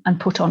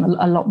put on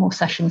a lot more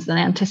sessions than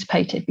I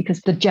anticipated,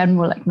 because the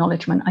general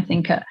acknowledgement, I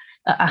think, at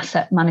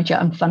asset manager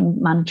and fund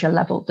manager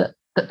level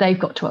that they've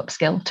got to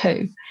upskill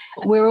too.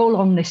 We're all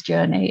on this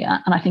journey,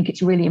 and I think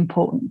it's really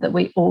important that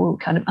we all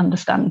kind of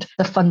understand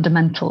the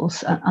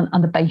fundamentals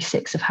and the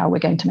basics of how we're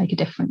going to make a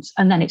difference.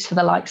 And then it's for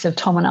the likes of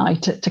Tom and I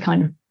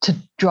to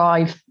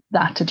drive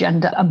that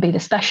agenda and be the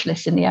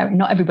specialists in the area.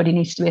 Not everybody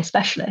needs to be a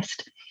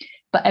specialist,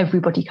 but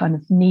everybody kind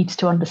of needs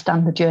to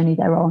understand the journey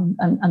they're on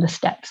and the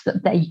steps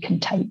that they can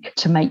take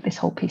to make this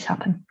whole piece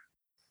happen.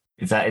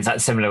 Is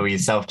that similar with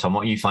yourself, Tom?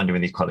 What are you finding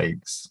with your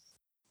colleagues?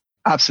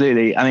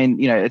 Absolutely. I mean,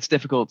 it's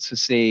difficult to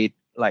see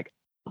like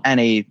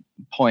any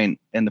point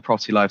in the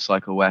property life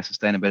cycle where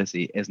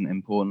sustainability isn't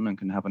important and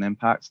can have an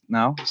impact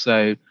now.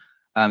 So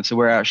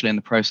we're actually in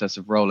the process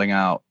of rolling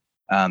out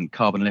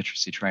carbon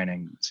literacy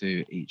training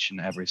to each and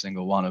every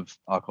single one of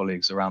our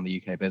colleagues around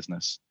the UK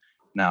business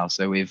now.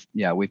 So we've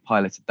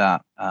piloted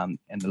that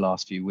in the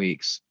last few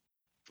weeks.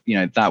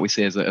 That we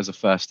see as a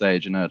first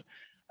stage and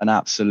an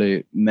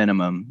absolute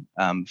minimum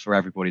for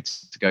everybody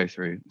to go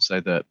through,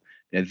 so that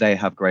they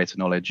have greater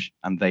knowledge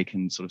and they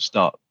can sort of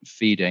start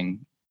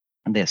feeding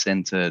this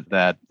into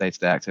their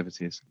day-to-day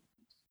activities.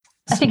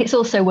 I think it's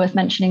also worth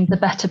mentioning the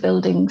Better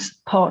Buildings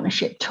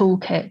Partnership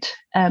Toolkit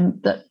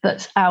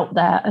that's out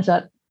there as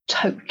a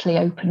totally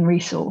open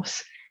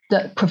resource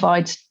that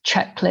provides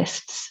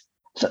checklists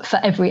for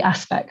every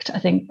aspect, I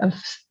think, of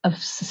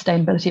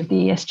sustainability of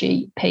the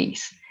ESG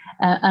piece.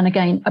 And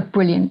again, a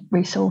brilliant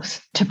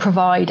resource to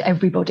provide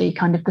everybody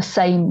kind of the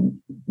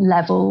same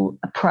level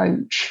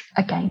approach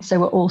again. So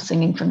we're all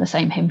singing from the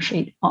same hymn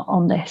sheet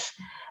on this.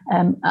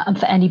 And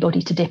for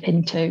anybody to dip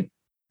into,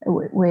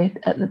 we're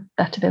at the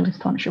Better Buildings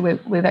Partnership,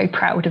 we're very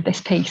proud of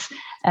this piece,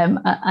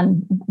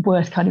 and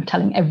worth kind of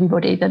telling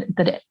everybody that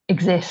it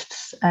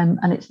exists,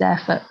 and it's there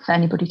for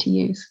anybody to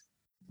use.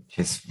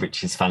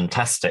 Which is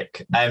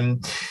fantastic.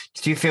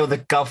 Do you feel the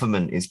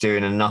government is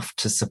doing enough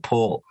to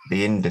support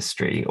the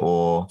industry,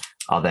 or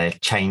are there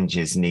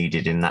changes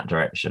needed in that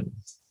direction?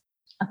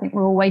 I think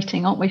we're all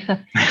waiting, aren't we,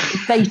 for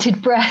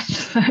bated breath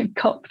for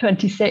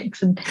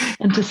COP26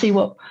 and to see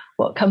what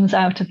comes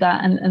out of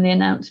that and the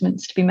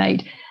announcements to be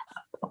made.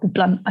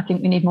 Blunt, I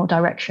think we need more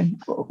direction.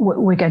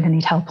 We're going to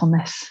need help on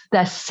this.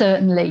 There's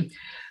certainly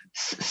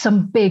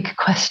some big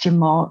question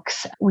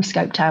marks. We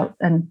scoped out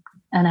an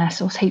air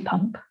source heat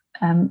pump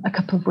a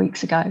couple of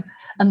weeks ago,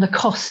 and the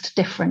cost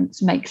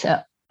difference makes it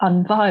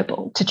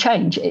unviable to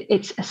change.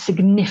 It's a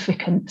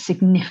significant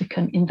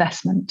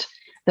investment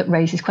that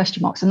raises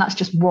question marks, and that's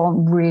just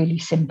one really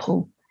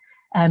simple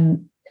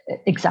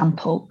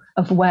example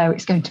of where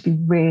it's going to be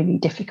really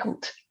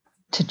difficult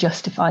to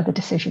justify the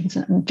decisions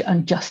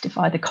and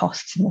justify the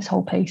costs in this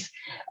whole piece.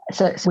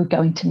 So we're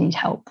going to need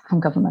help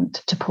from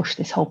government to push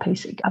this whole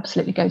piece. It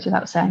absolutely goes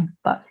without saying,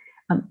 but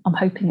I'm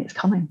hoping it's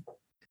coming.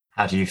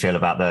 How do you feel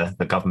about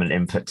the government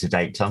input to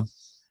date, Tom?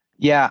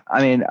 Yeah,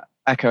 I mean,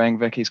 echoing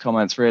Vicky's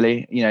comments,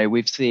 really,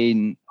 we've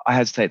seen, I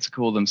hesitate to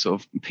call them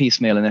sort of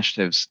piecemeal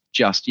initiatives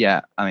just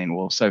yet. I mean,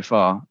 well, so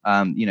far,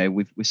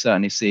 we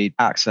certainly see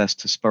access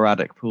to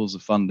sporadic pools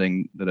of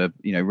funding that are,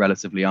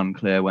 relatively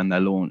unclear when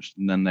they're launched,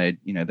 and then they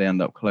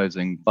end up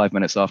closing 5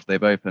 minutes after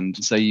they've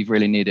opened. So you've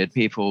really needed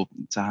people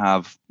to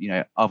have,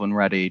 oven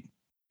ready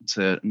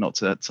not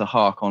to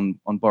hark on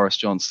Boris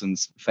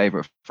Johnson's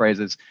favourite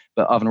phrases,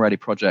 but oven ready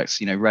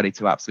projects, ready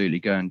to absolutely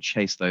go and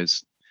chase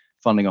those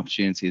funding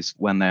opportunities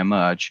when they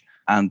emerge.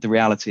 And the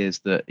reality is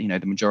that,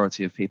 the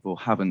majority of people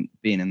haven't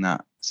been in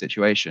that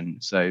situation.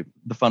 So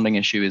the funding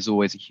issue is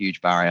always a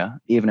huge barrier,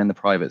 even in the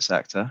private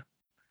sector.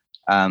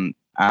 And,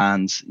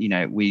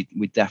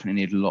 we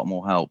definitely need a lot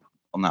more help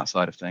on that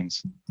side of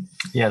things.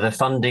 Yeah, the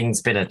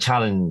funding's been a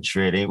challenge,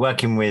 really.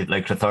 Working with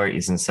local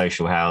authorities and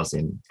social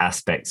housing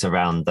aspects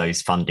around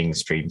those funding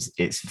streams,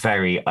 it's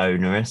very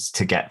onerous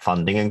to get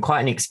funding and quite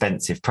an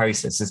expensive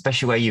process,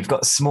 especially where you've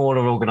got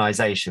smaller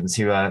organisations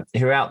who are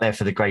out there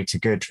for the greater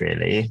good,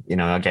 really.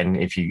 Again,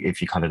 if you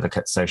kind of look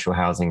at social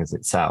housing as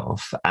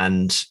itself,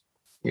 and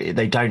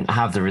they don't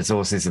have the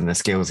resources and the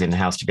skills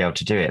in-house to be able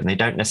to do it, and they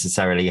don't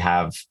necessarily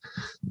have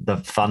the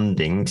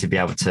funding to be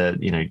able to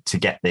to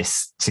get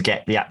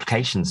the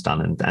applications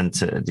done and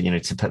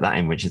to put that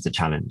in, which is a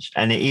challenge.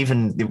 And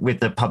even with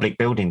the public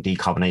building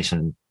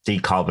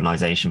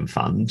decarbonisation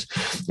fund,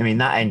 I mean,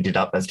 that ended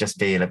up as just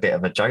being a bit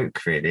of a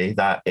joke, really,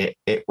 that it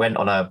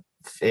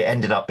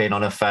ended up being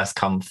on a first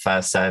come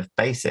first served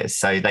basis.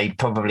 So they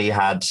probably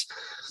had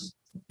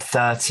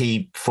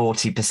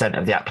 30-40%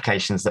 of the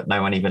applications that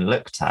no one even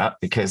looked at,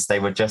 because they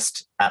were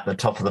just at the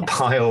top of the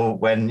pile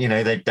when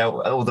they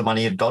dealt, all the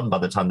money had gone by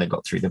the time they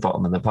got through the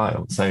bottom of the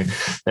pile. So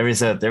there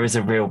is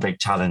a real big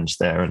challenge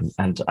there, and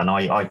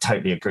I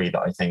totally agree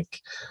that I think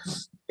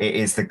it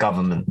is the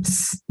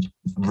government's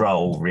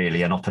role,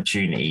 really, an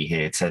opportunity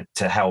here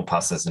to help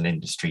us as an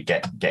industry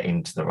get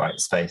into the right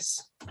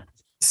space.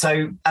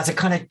 So as a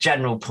kind of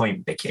general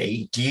point,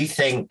 Vicky, do you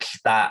think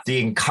that the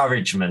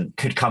encouragement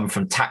could come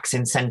from tax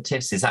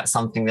incentives? Is that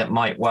something that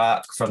might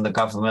work from the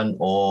government,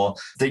 or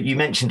that you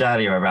mentioned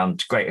earlier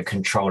around greater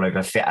control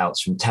over fit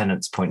outs from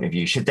tenants' point of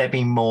view? Should there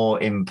be more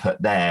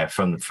input there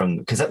from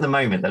because at the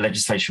moment the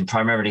legislation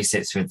primarily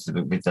sits with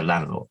the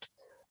landlord?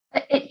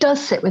 It does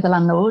sit with the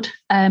landlord,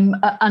 and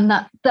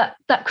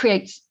that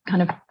creates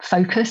kind of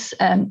focus.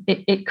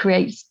 It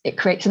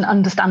creates an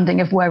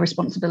understanding of where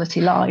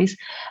responsibility lies.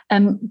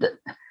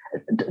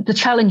 The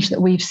challenge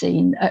that we've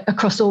seen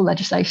across all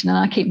legislation, and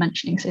I keep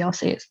mentioning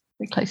CRC, it's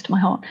very close to my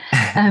heart,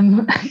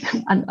 and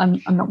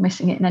I'm not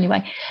missing it in any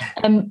way.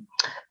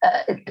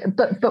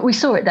 But we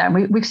saw it there,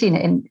 and we've seen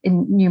it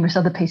in numerous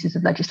other pieces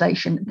of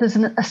legislation. There's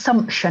an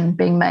assumption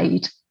being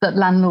made that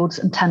landlords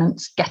and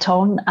tenants get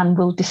on and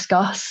will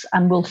discuss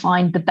and will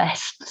find the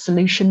best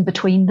solution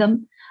between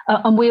them.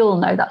 And we all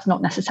know that's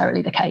not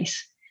necessarily the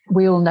case.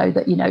 We all know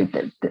that,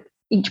 that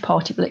each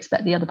party will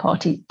expect the other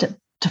party to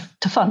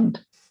fund,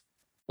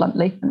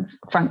 bluntly and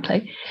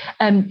frankly.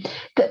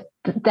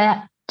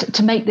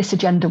 To make this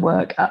agenda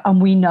work,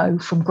 and we know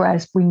from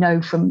GRES, we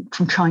know from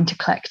trying to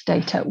collect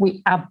data,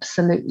 we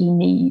absolutely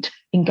need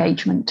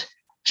engagement,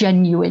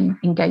 genuine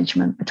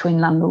engagement between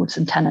landlords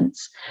and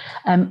tenants.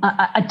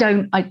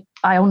 I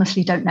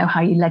honestly don't know how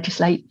you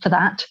legislate for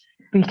that,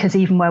 because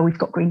even where we've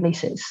got green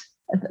leases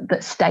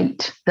that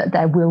state that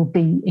there will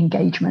be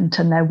engagement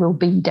and there will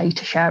be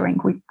data sharing,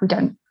 we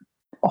don't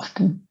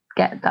often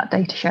get that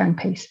data sharing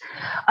piece.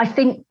 I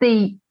think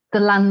the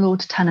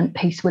landlord-tenant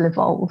piece will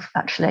evolve,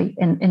 actually,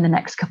 in the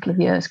next couple of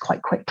years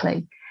quite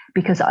quickly,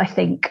 because I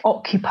think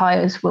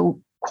occupiers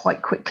will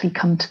quite quickly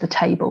come to the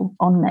table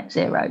on net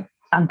zero,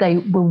 and they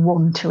will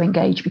want to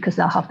engage because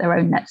they'll have their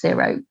own net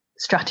zero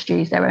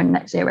strategies, their own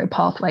net zero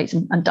pathways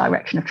and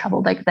direction of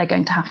travel. They're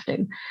going to have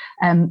to.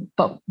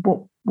 But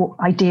what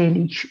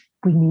ideally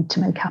we need to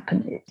make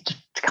happen is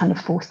to kind of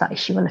force that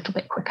issue a little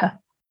bit quicker,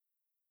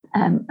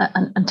 and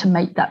to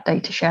make that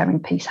data sharing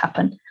piece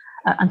happen,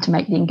 and to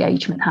make the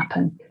engagement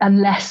happen,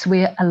 unless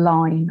we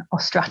align our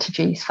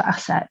strategies for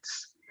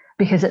assets.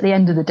 Because at the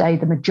end of the day,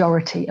 the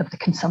majority of the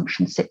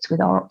consumption sits with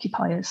our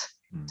occupiers.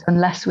 So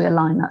unless we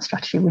align that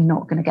strategy, we're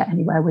not going to get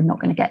anywhere. We're not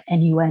going to get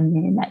anywhere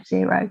near net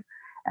zero.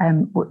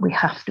 We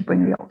have to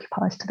bring the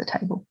occupiers to the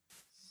table.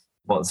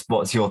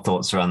 What's your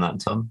thoughts around that,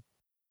 Tom?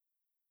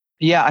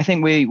 Yeah, I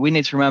think we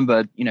need to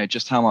remember,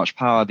 just how much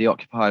power the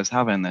occupiers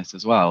have in this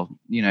as well.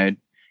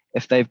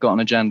 If they've got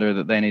an agenda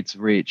that they need to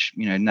reach,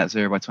 net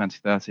zero by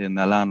 2030, and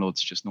their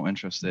landlord's just not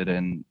interested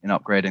in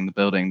upgrading the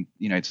building,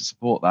 to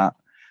support that,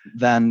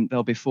 then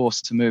they'll be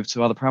forced to move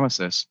to other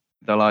premises.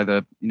 They'll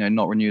either,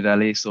 not renew their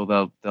lease, or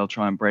they'll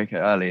try and break it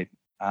early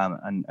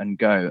and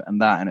go. And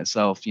that in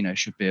itself,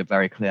 should be a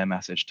very clear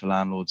message to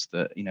landlords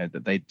that,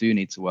 that they do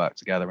need to work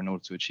together in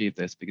order to achieve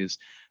this, because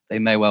they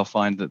may well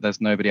find that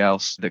there's nobody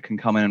else that can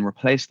come in and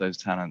replace those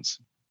tenants.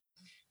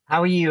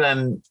 How are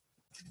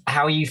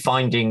you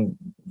finding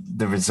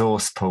the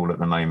resource pool at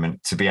the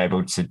moment to be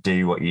able to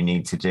do what you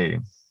need to do?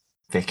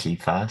 Vicky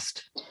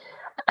first.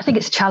 I think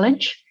it's a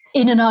challenge.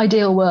 In an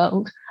ideal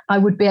world, I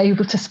would be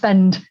able to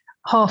spend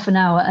half an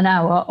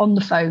hour on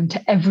the phone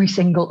to every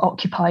single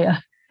occupier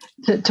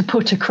to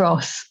put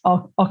across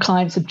our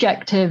clients'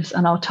 objectives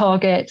and our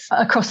targets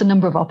across a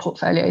number of our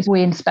portfolios.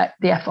 We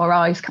inspect the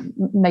FRIs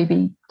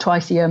maybe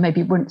twice a year,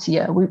 maybe once a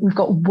year. We've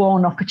got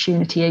one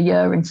opportunity a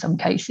year in some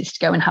cases to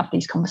go and have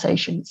these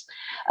conversations.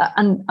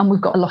 And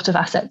we've got a lot of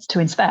assets to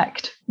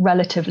inspect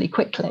relatively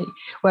quickly,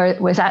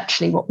 whereas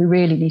actually what we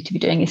really need to be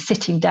doing is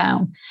sitting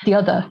down. The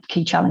other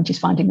key challenge is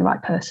finding the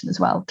right person as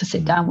well to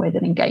sit down with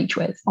and engage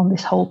with on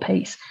this whole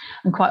piece.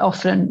 And quite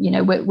often,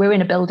 we're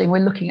in a building, we're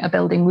looking at a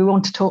building, we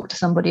want to talk to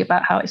somebody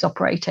about how it's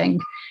operating,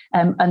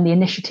 and the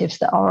initiatives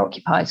that our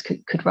occupiers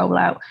could roll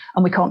out,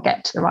 and we can't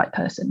get to the right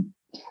person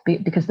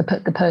because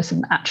the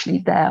person actually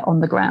there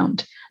on the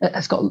ground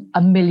has got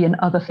a million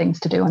other things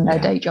to do on their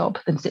day job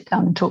than sit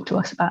down and talk to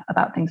us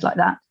about things like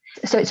that.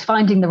 So it's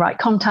finding the right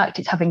contact,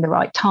 it's having the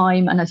right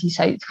time. And as you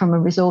say, from a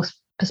resource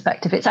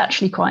perspective, it's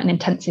actually quite an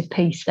intensive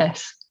piece,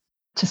 this,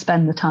 to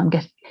spend the time.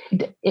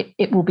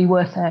 It will be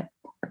worth it.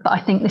 But I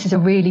think this is a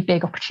really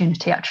big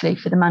opportunity actually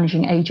for the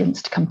managing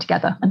agents to come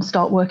together and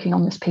start working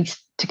on this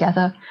piece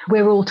together.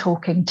 We're all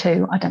talking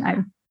to,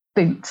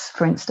 Boots,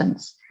 for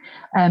instance,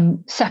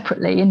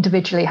 separately,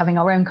 individually, having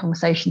our own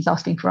conversations,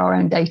 asking for our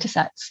own data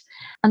sets.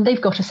 And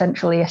they've got a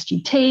central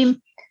ESG team.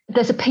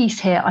 There's a piece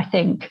here, I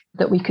think,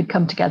 that we could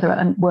come together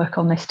and work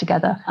on this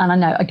together. And I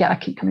know, again, I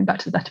keep coming back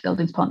to the Better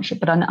Buildings Partnership,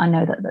 but I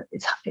know that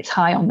it's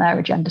high on their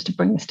agenda to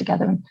bring this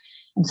together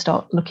and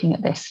start looking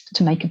at this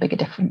to make a bigger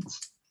difference.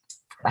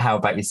 How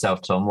about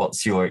yourself, Tom?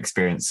 What's your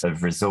experience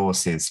of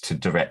resources to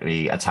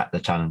directly attack the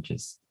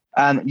challenges?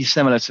 You're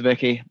similar to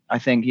Vicky. I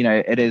think,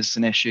 it is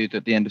an issue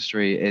that the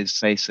industry is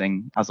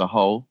facing as a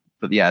whole.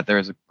 But yeah, there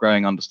is a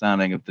growing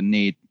understanding of the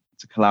need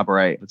to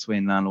collaborate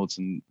between landlords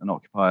and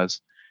occupiers.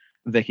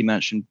 Vicky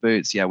mentioned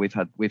Boots. Yeah, we've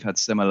had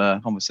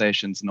similar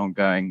conversations and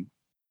ongoing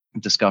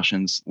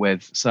discussions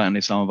with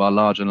certainly some of our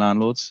larger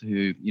landlords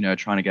who, are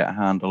trying to get a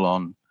handle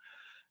on,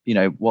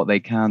 what they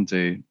can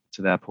do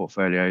to their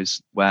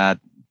portfolios where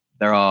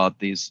there are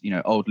these,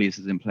 old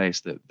leases in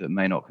place that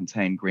may not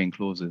contain green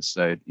clauses.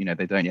 So,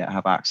 they don't yet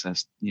have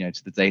access,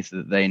 to the data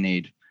that they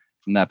need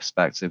from their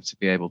perspective to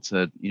be able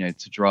to,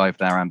 to drive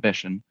their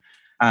ambition.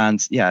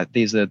 And yeah,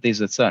 these are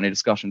certainly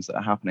discussions that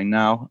are happening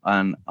now,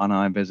 and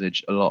I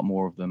envisage a lot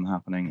more of them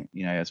happening,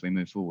 as we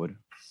move forward.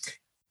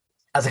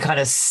 As a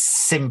kind of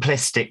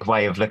simplistic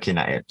way of looking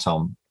at it,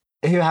 Tom,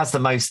 who has the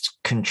most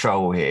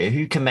control here?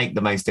 Who can make the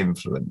most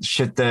influence?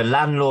 Should the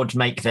landlord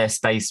make their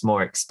space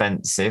more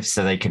expensive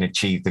so they can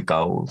achieve the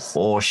goals?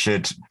 Or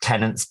should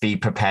tenants be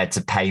prepared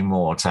to pay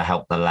more to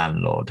help the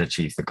landlord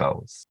achieve the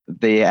goals?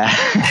 That's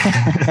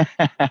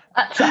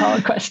a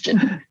hard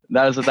question.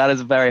 That is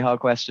a very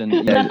hard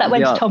question. That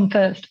went to Tom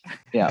first.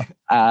 Yeah.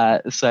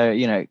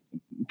 So,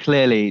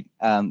 clearly,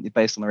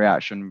 based on the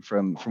reaction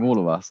from all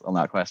of us on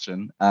that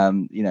question,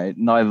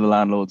 neither the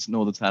landlords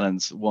nor the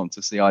tenants want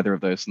to see either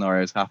of those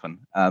scenarios happen.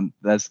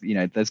 There's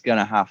going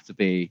to have to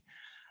be,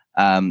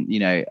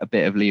 a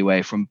bit of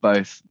leeway from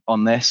both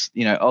on this.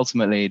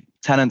 Ultimately,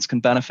 tenants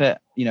can benefit,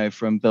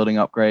 from building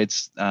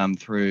upgrades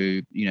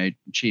through,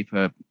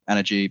 cheaper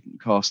energy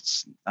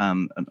costs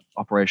and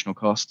operational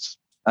costs,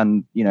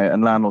 and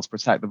landlords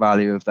protect the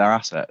value of their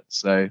assets.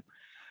 So.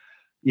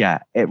 Yeah,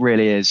 it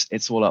really is.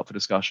 It's all up for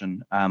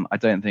discussion. I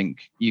don't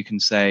think you can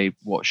say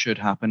what should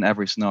happen.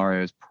 Every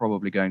scenario is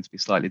probably going to be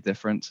slightly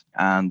different,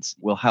 and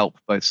we'll help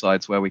both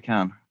sides where we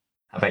can.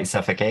 How about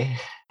yourself, Vicky?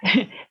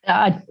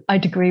 I'd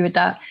agree with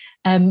that.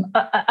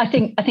 I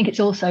think it's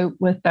also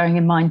worth bearing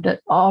in mind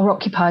that our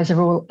occupiers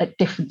are all at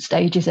different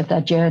stages of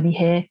their journey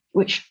here,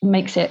 which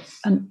makes it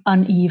an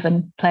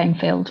uneven playing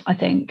field, I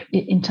think,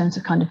 in terms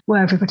of kind of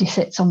where everybody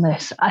sits on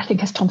this. I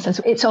think, as Tom says,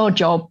 it's our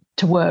job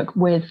to work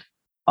with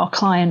our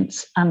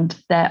clients and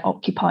their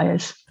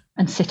occupiers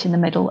and sit in the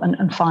middle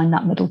and find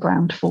that middle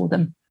ground for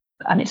them.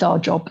 And it's our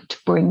job to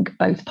bring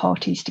both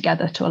parties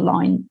together to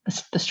align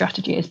the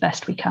strategy as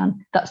best we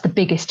can. That's the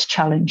biggest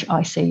challenge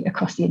I see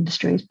across the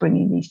industry, is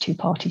bringing these two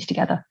parties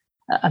together.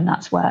 And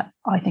that's where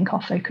I think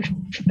our focus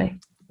should be.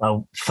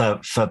 Well, for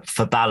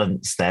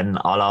balance, then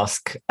I'll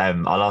ask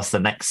the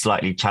next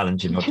slightly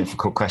challenging or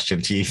difficult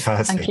question to you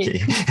first,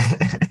 Vicky.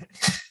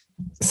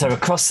 So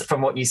across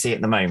from what you see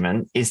at the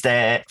moment, is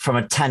there, from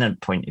a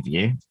tenant point of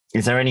view,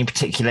 is there any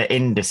particular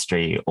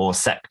industry or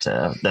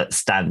sector that's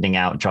standing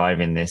out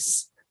driving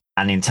this?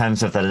 And in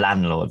terms of the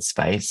landlord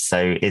space,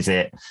 so is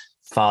it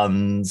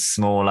funds,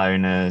 small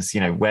owners?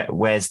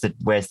 Where's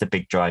the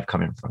big drive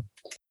coming from?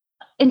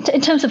 In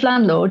terms of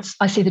landlords,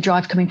 I see the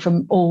drive coming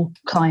from all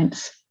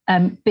clients,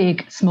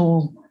 big,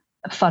 small,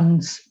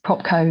 funds,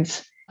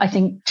 propcos. I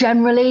think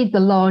generally the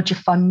larger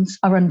funds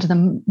are under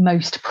the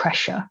most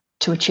pressure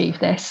to achieve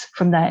this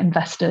from their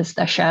investors,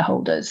 their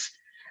shareholders.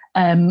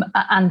 And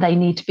they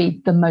need to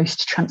be the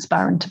most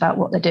transparent about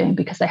what they're doing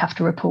because they have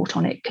to report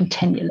on it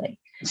continually.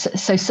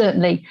 So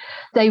certainly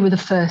they were the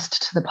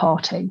first to the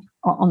party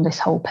on this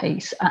whole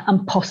piece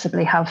and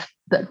possibly have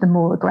the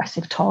more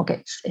aggressive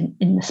targets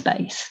in the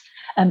space.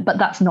 But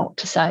that's not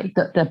to say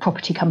that the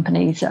property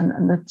companies and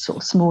the sort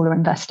of smaller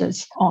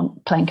investors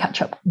aren't playing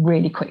catch up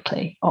really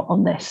quickly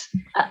on this.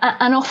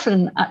 And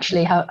often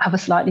actually have a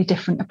slightly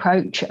different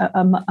approach,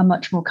 a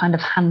much more kind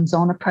of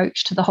hands-on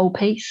approach to the whole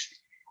piece.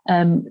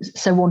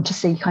 So want to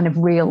see kind of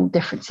real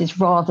differences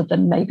rather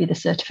than maybe the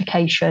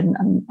certification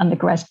and the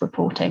GRESB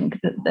reporting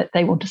that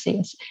they want to see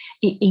us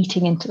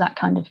eating into that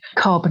kind of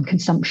carbon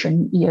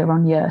consumption year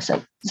on year.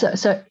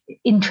 So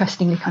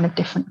interestingly kind of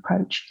different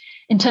approach.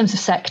 In terms of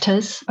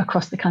sectors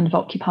across the kind of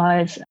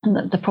occupiers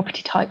and the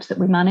property types that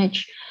we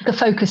manage, the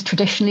focus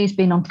traditionally has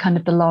been on kind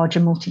of the larger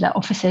multi-let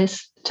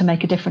offices to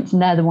make a difference,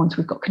 and they're the ones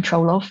we've got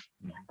control of.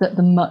 That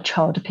the much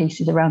harder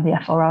piece is around the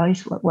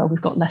FRIs, where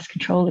we've got less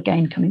control,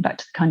 again, coming back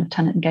to the kind of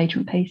tenant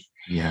engagement piece.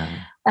 Yeah.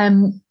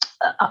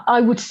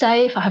 I would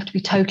say, if I have to be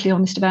totally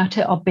honest about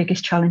it, our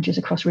biggest challenge is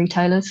across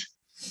retailers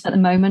at the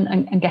moment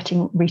and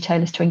getting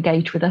retailers to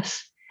engage with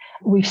us.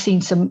 We've seen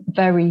some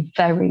very,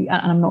 very,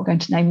 and I'm not going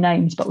to name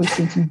names, but we've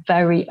seen some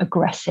very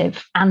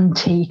aggressive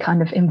anti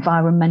kind of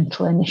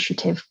environmental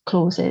initiative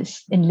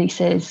clauses in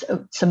leases,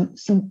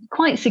 some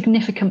quite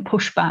significant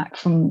pushback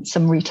from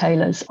some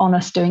retailers on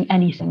us doing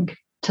anything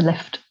to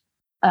lift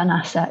an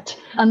asset.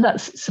 And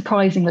that's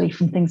surprisingly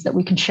from things that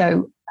we can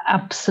show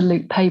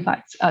absolute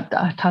paybacks.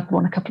 I had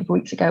one a couple of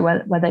weeks ago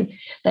where they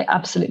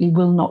absolutely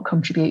will not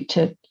contribute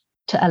to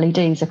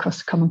LEDs across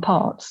the common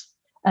parts.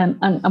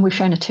 And we've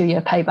shown a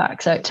 2-year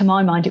payback. So to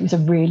my mind, it was a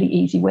really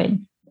easy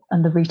win.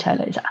 And the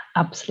retailer is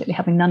absolutely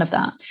having none of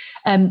that.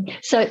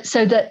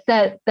 So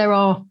that there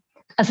are,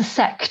 as a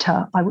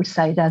sector, I would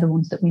say they're the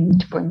ones that we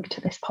need to bring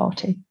to this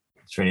party.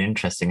 It's really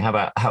interesting.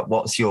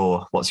 What's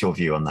your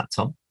view on that,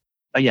 Tom?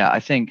 Yeah, I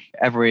think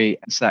every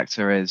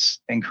sector is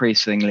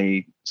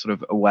increasingly sort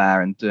of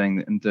aware and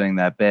doing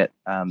their bit.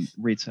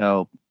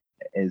 Retail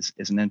is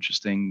an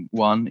interesting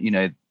one.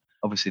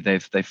 Obviously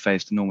they've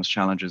faced enormous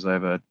challenges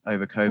over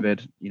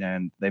COVID,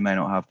 and they may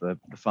not have the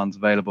funds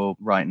available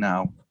right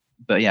now.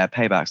 But yeah,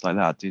 paybacks like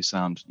that do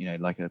sound,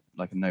 like a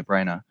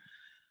no-brainer.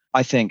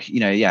 I think,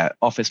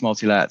 office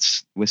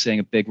multi-lets, we're seeing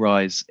a big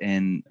rise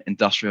in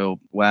industrial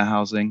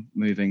warehousing,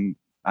 moving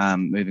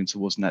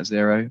towards net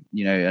zero,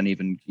 and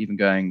even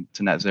going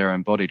to net zero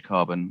embodied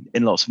carbon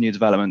in lots of new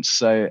developments.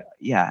 So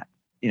yeah,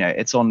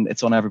 it's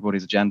on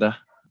everybody's agenda.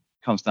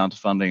 It comes down to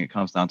funding, it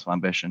comes down to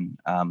ambition,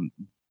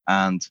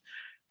 and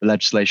the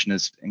legislation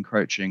is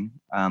encroaching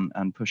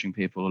and pushing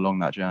people along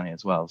that journey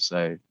as well.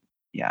 So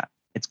yeah,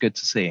 it's good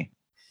to see.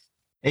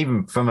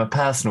 Even from a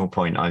personal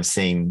point, I've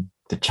seen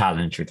the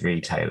challenge with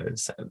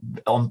retailers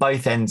on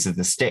both ends of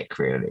the stick,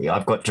 really.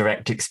 I've got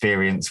direct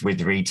experience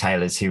with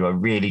retailers who are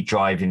really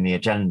driving the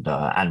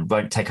agenda and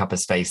won't take up a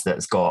space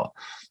that's got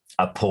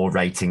a poor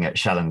rating at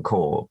Shell and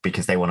Core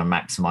because they want to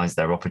maximize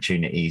their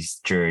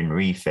opportunities during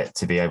refit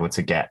to be able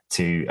to get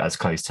to as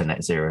close to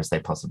net zero as they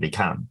possibly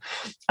can.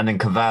 And then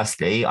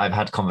conversely, I've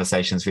had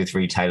conversations with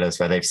retailers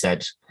where they've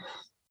said,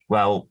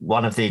 well,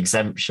 one of the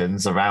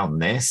exemptions around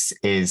this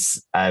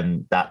is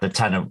that the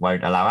tenant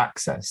won't allow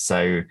access.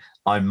 So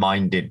I'm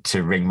minded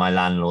to ring my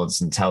landlords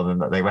and tell them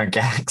that they won't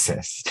get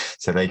access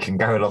so they can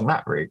go along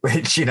that route,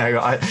 which,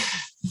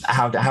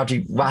 how do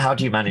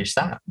you manage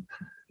that?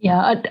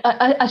 Yeah,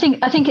 I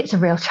think it's a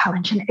real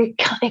challenge, and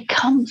it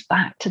comes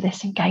back to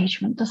this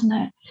engagement, doesn't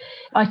it?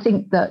 I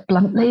think that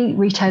bluntly,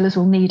 retailers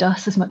will need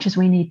us as much as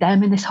we need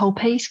them in this whole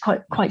piece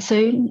quite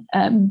soon,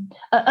 and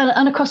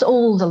across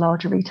all the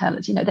larger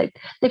retailers,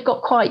 they've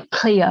got quite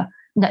clear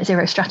net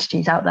zero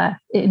strategies out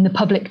there in the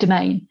public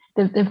domain.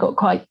 they've got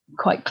quite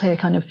clear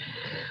kind of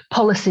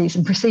policies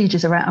and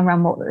procedures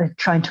around what they're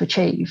trying to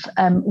achieve.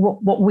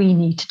 What we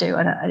need to do,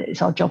 and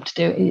it's our job to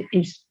do,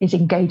 is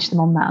engage them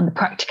on that and the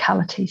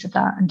practicalities of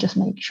that, and just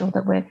make sure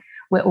that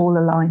we're all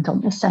aligned on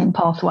the same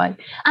pathway,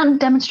 and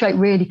demonstrate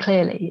really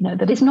clearly,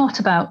 that it's not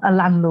about a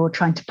landlord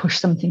trying to push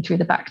something through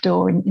the back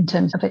door in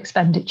terms of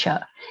expenditure.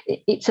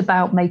 It's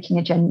about making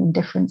a genuine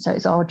difference. So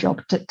it's our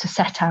job to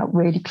set out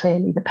really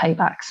clearly the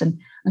paybacks and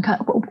kind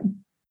of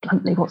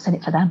bluntly what's in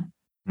it for them.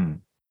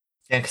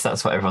 Yeah, because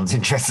that's what everyone's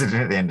interested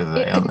in at the end of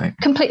the day, aren't they?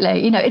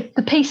 Completely.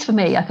 The piece for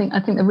me, I think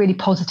the really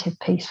positive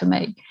piece for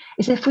me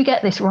is if we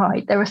get this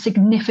right, there are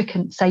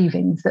significant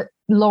savings, that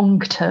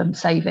long-term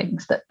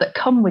savings that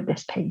come with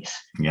this piece.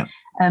 Yeah.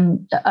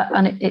 And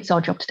it's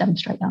our job to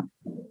demonstrate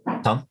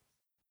that. Tom?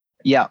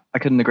 Yeah, I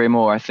couldn't agree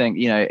more. I think,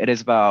 it is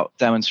about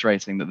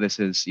demonstrating that this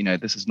is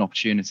an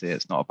opportunity.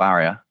 It's not a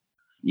barrier,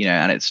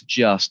 and it's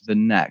just the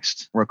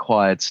next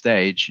required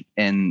stage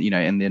in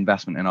the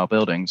investment in our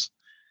buildings.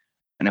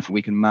 And if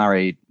we can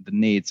marry the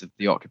needs of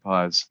the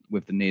occupiers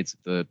with the needs of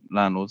the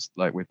landlords,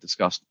 like we've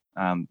discussed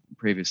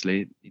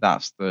previously,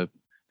 that's the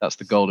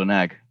golden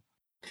egg.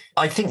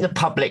 I think the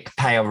public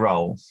play a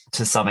role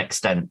to some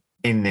extent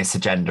in this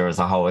agenda as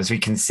a whole, as we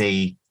can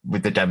see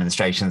with the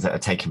demonstrations that are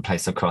taking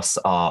place across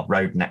our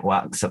road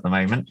networks at the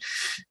moment.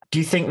 Do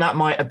you think that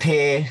might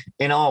appear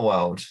in our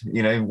world?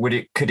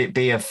 Could it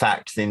be a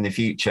fact in the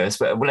future?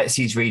 Well, let's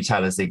use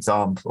retail as the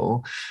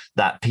example,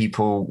 that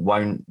people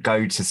won't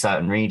go to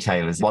certain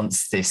retailers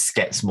once this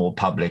gets more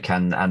public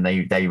and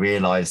they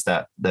realise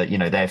that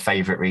their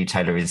favourite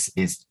retailer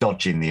is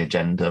dodging the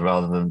agenda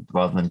rather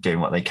than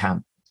doing what they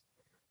can.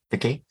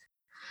 Vicky?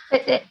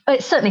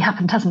 It certainly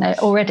happened, hasn't it,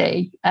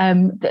 already?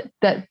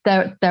 That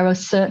there are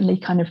certainly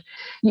kind of,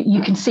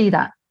 you can see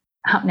that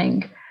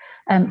happening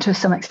to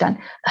some extent.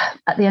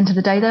 At the end of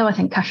the day, though, I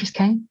think cash is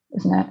king,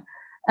 isn't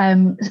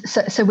it?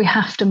 So we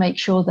have to make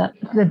sure that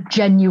the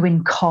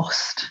genuine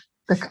cost,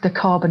 the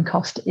carbon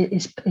cost,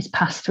 is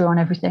passed through on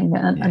everything,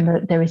 and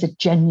that there is a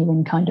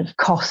genuine kind of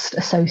cost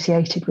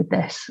associated with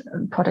this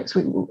products.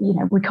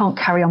 We can't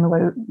carry on the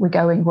way we're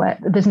going where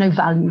there's no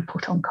value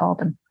put on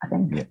carbon, I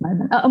think, at the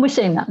moment. And we're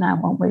seeing that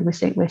now, aren't we?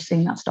 We're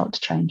seeing that start to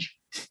change.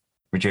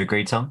 Would you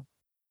agree, Tom?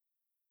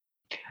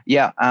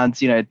 Yeah, and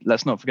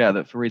let's not forget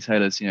that for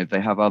retailers,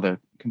 they have other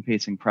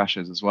competing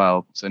pressures as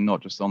well. So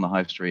not just on the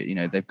high street,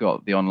 they've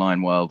got the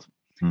online world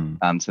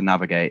to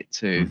navigate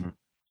too.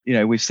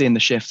 Mm-hmm. We've seen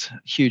the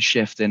huge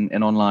shift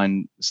in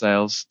online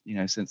sales,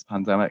 since the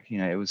pandemic.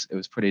 It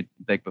was pretty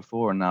big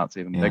before, and now it's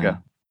even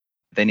bigger.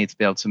 They need to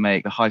be able to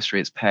make the high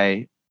streets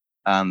pay,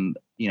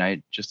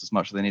 just as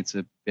much as they need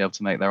to be able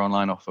to make their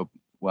online offer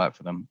work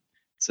for them.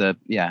 So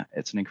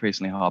it's an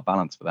increasingly hard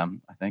balance for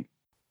them, I think.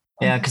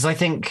 Yeah, because I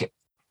think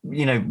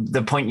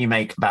the point you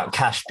make about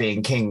cash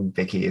being king,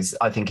 Vicky, is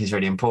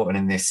really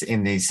important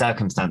in these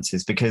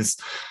circumstances, because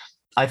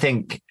I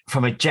think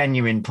from a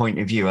genuine point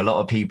of view, a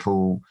lot of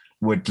people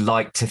would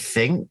like to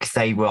think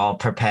they are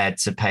prepared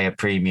to pay a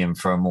premium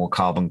for a more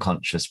carbon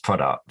conscious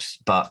product.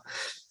 But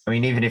I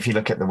mean, even if you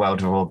look at the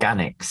world of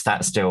organics,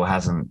 that still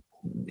hasn't,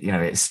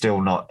 it's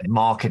still not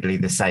markedly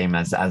the same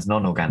as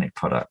non-organic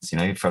products,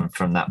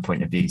 from that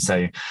point of view.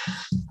 So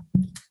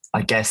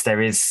I guess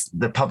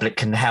the public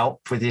can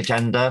help with the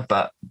agenda,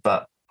 but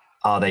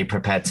are they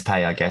prepared to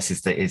pay? I guess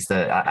is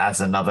the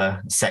as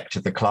another sector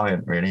of the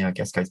client, really. I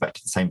guess goes back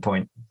to the same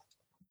point.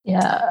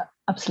 Yeah,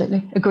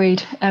 absolutely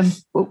agreed.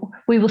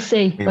 We will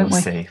see. We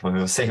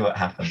will see what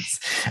happens.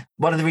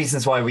 One of the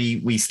reasons why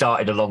we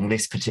started along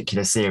this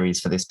particular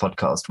series for this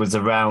podcast was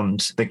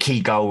around the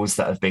key goals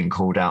that have been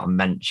called out and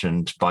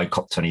mentioned by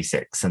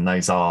COP26, and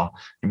those are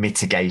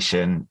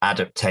mitigation,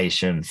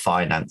 adaptation,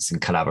 finance, and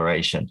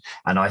collaboration.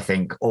 And I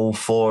think all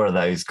four of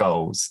those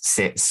goals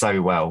sit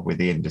so well with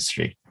the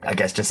industry. I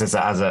guess just as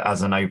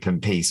an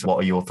open piece, what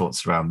are your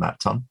thoughts around that,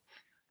 Tom?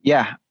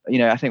 Yeah,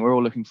 I think we're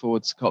all looking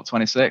forward to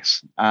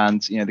COP26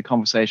 and, the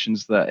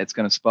conversations that it's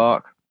going to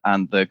spark,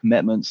 and the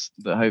commitments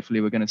that hopefully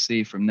we're going to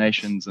see from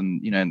nations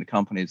and, and the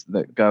companies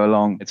that go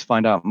along. It's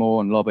find out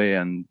more and lobby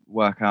and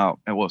work out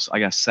what's, I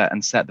guess, set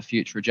the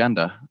future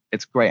agenda.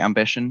 It's great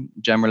ambition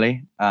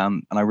generally.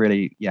 And I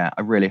really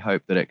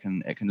hope that it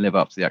can live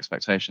up to the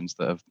expectations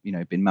that have,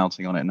 been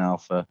mounting on it now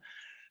for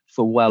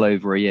well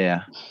over a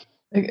year.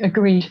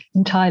 Agreed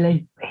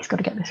entirely. He's got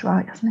to get this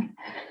right, hasn't he?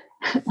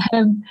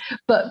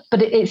 But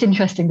it's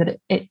interesting that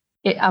it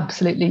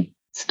absolutely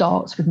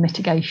starts with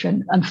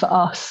mitigation, and for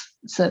us,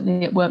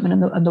 certainly at Workman,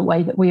 and the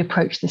way that we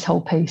approach this whole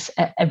piece,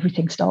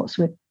 everything starts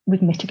with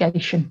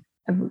mitigation,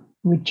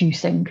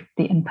 reducing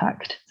the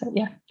impact. So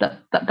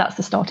that's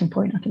the starting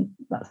point. I think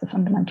that's the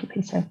fundamental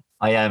piece here.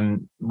 I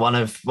am one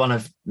of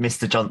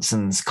Mr.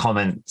 Johnson's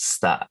comments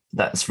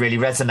that's really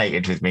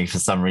resonated with me for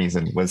some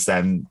reason was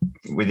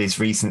with his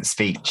recent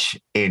speech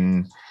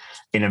in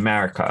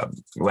America,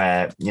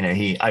 where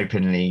he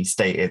openly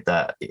stated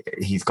that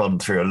he's gone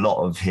through a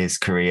lot of his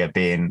career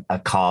being a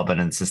carbon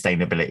and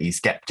sustainability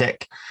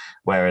skeptic,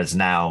 whereas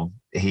now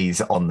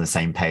he's on the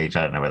same page.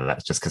 I don't know whether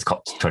that's just because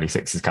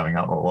COP26 is coming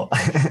up or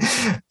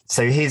what.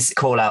 So his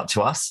call out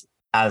to us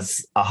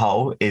as a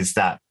whole is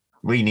that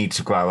we need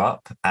to grow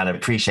up and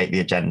appreciate the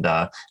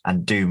agenda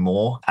and do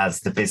more as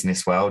the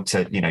business world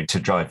to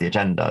drive the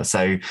agenda.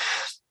 So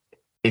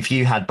if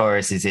you had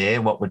Boris's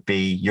ear, what would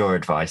be your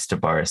advice to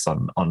Boris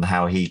on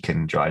how he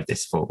can drive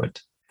this forward?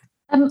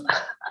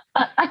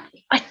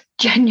 I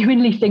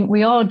genuinely think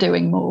we are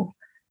doing more.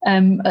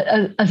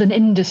 As an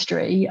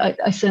industry,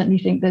 I certainly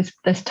think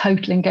there's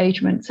total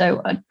engagement.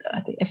 So I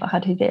think if I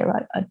had his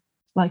ear, I'd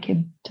like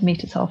him to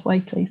meet us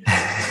halfway, please.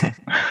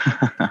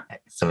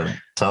 Excellent.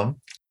 Tom?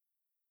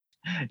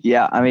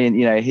 Yeah, I mean,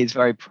 he's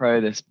very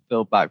pro this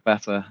Build Back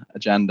Better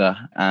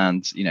agenda.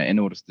 And, in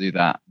order to do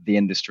that, the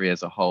industry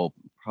as a whole,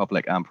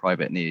 public and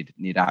private, need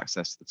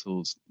access to the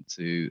tools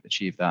to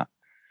achieve that.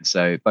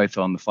 So both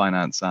on the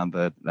finance and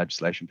the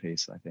legislation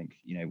piece, I think,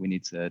 we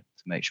need to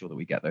make sure that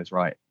we get those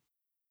right.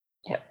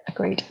 Yep,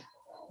 agreed.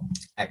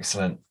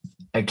 Excellent.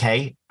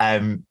 Okay.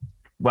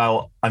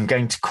 Well, I'm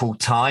going to call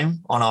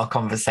time on our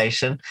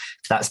conversation.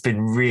 That's been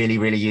really,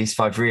 really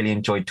useful. I've really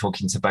enjoyed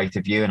talking to both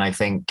of you. And I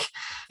think,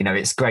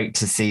 it's great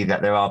to see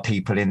that there are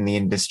people in the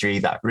industry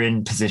that are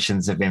in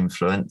positions of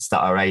influence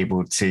that are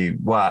able to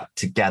work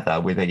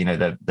together with,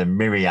 the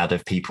myriad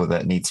of people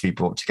that need to be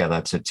brought together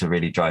to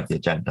really drive the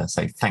agenda.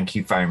 So thank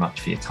you very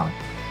much for your time.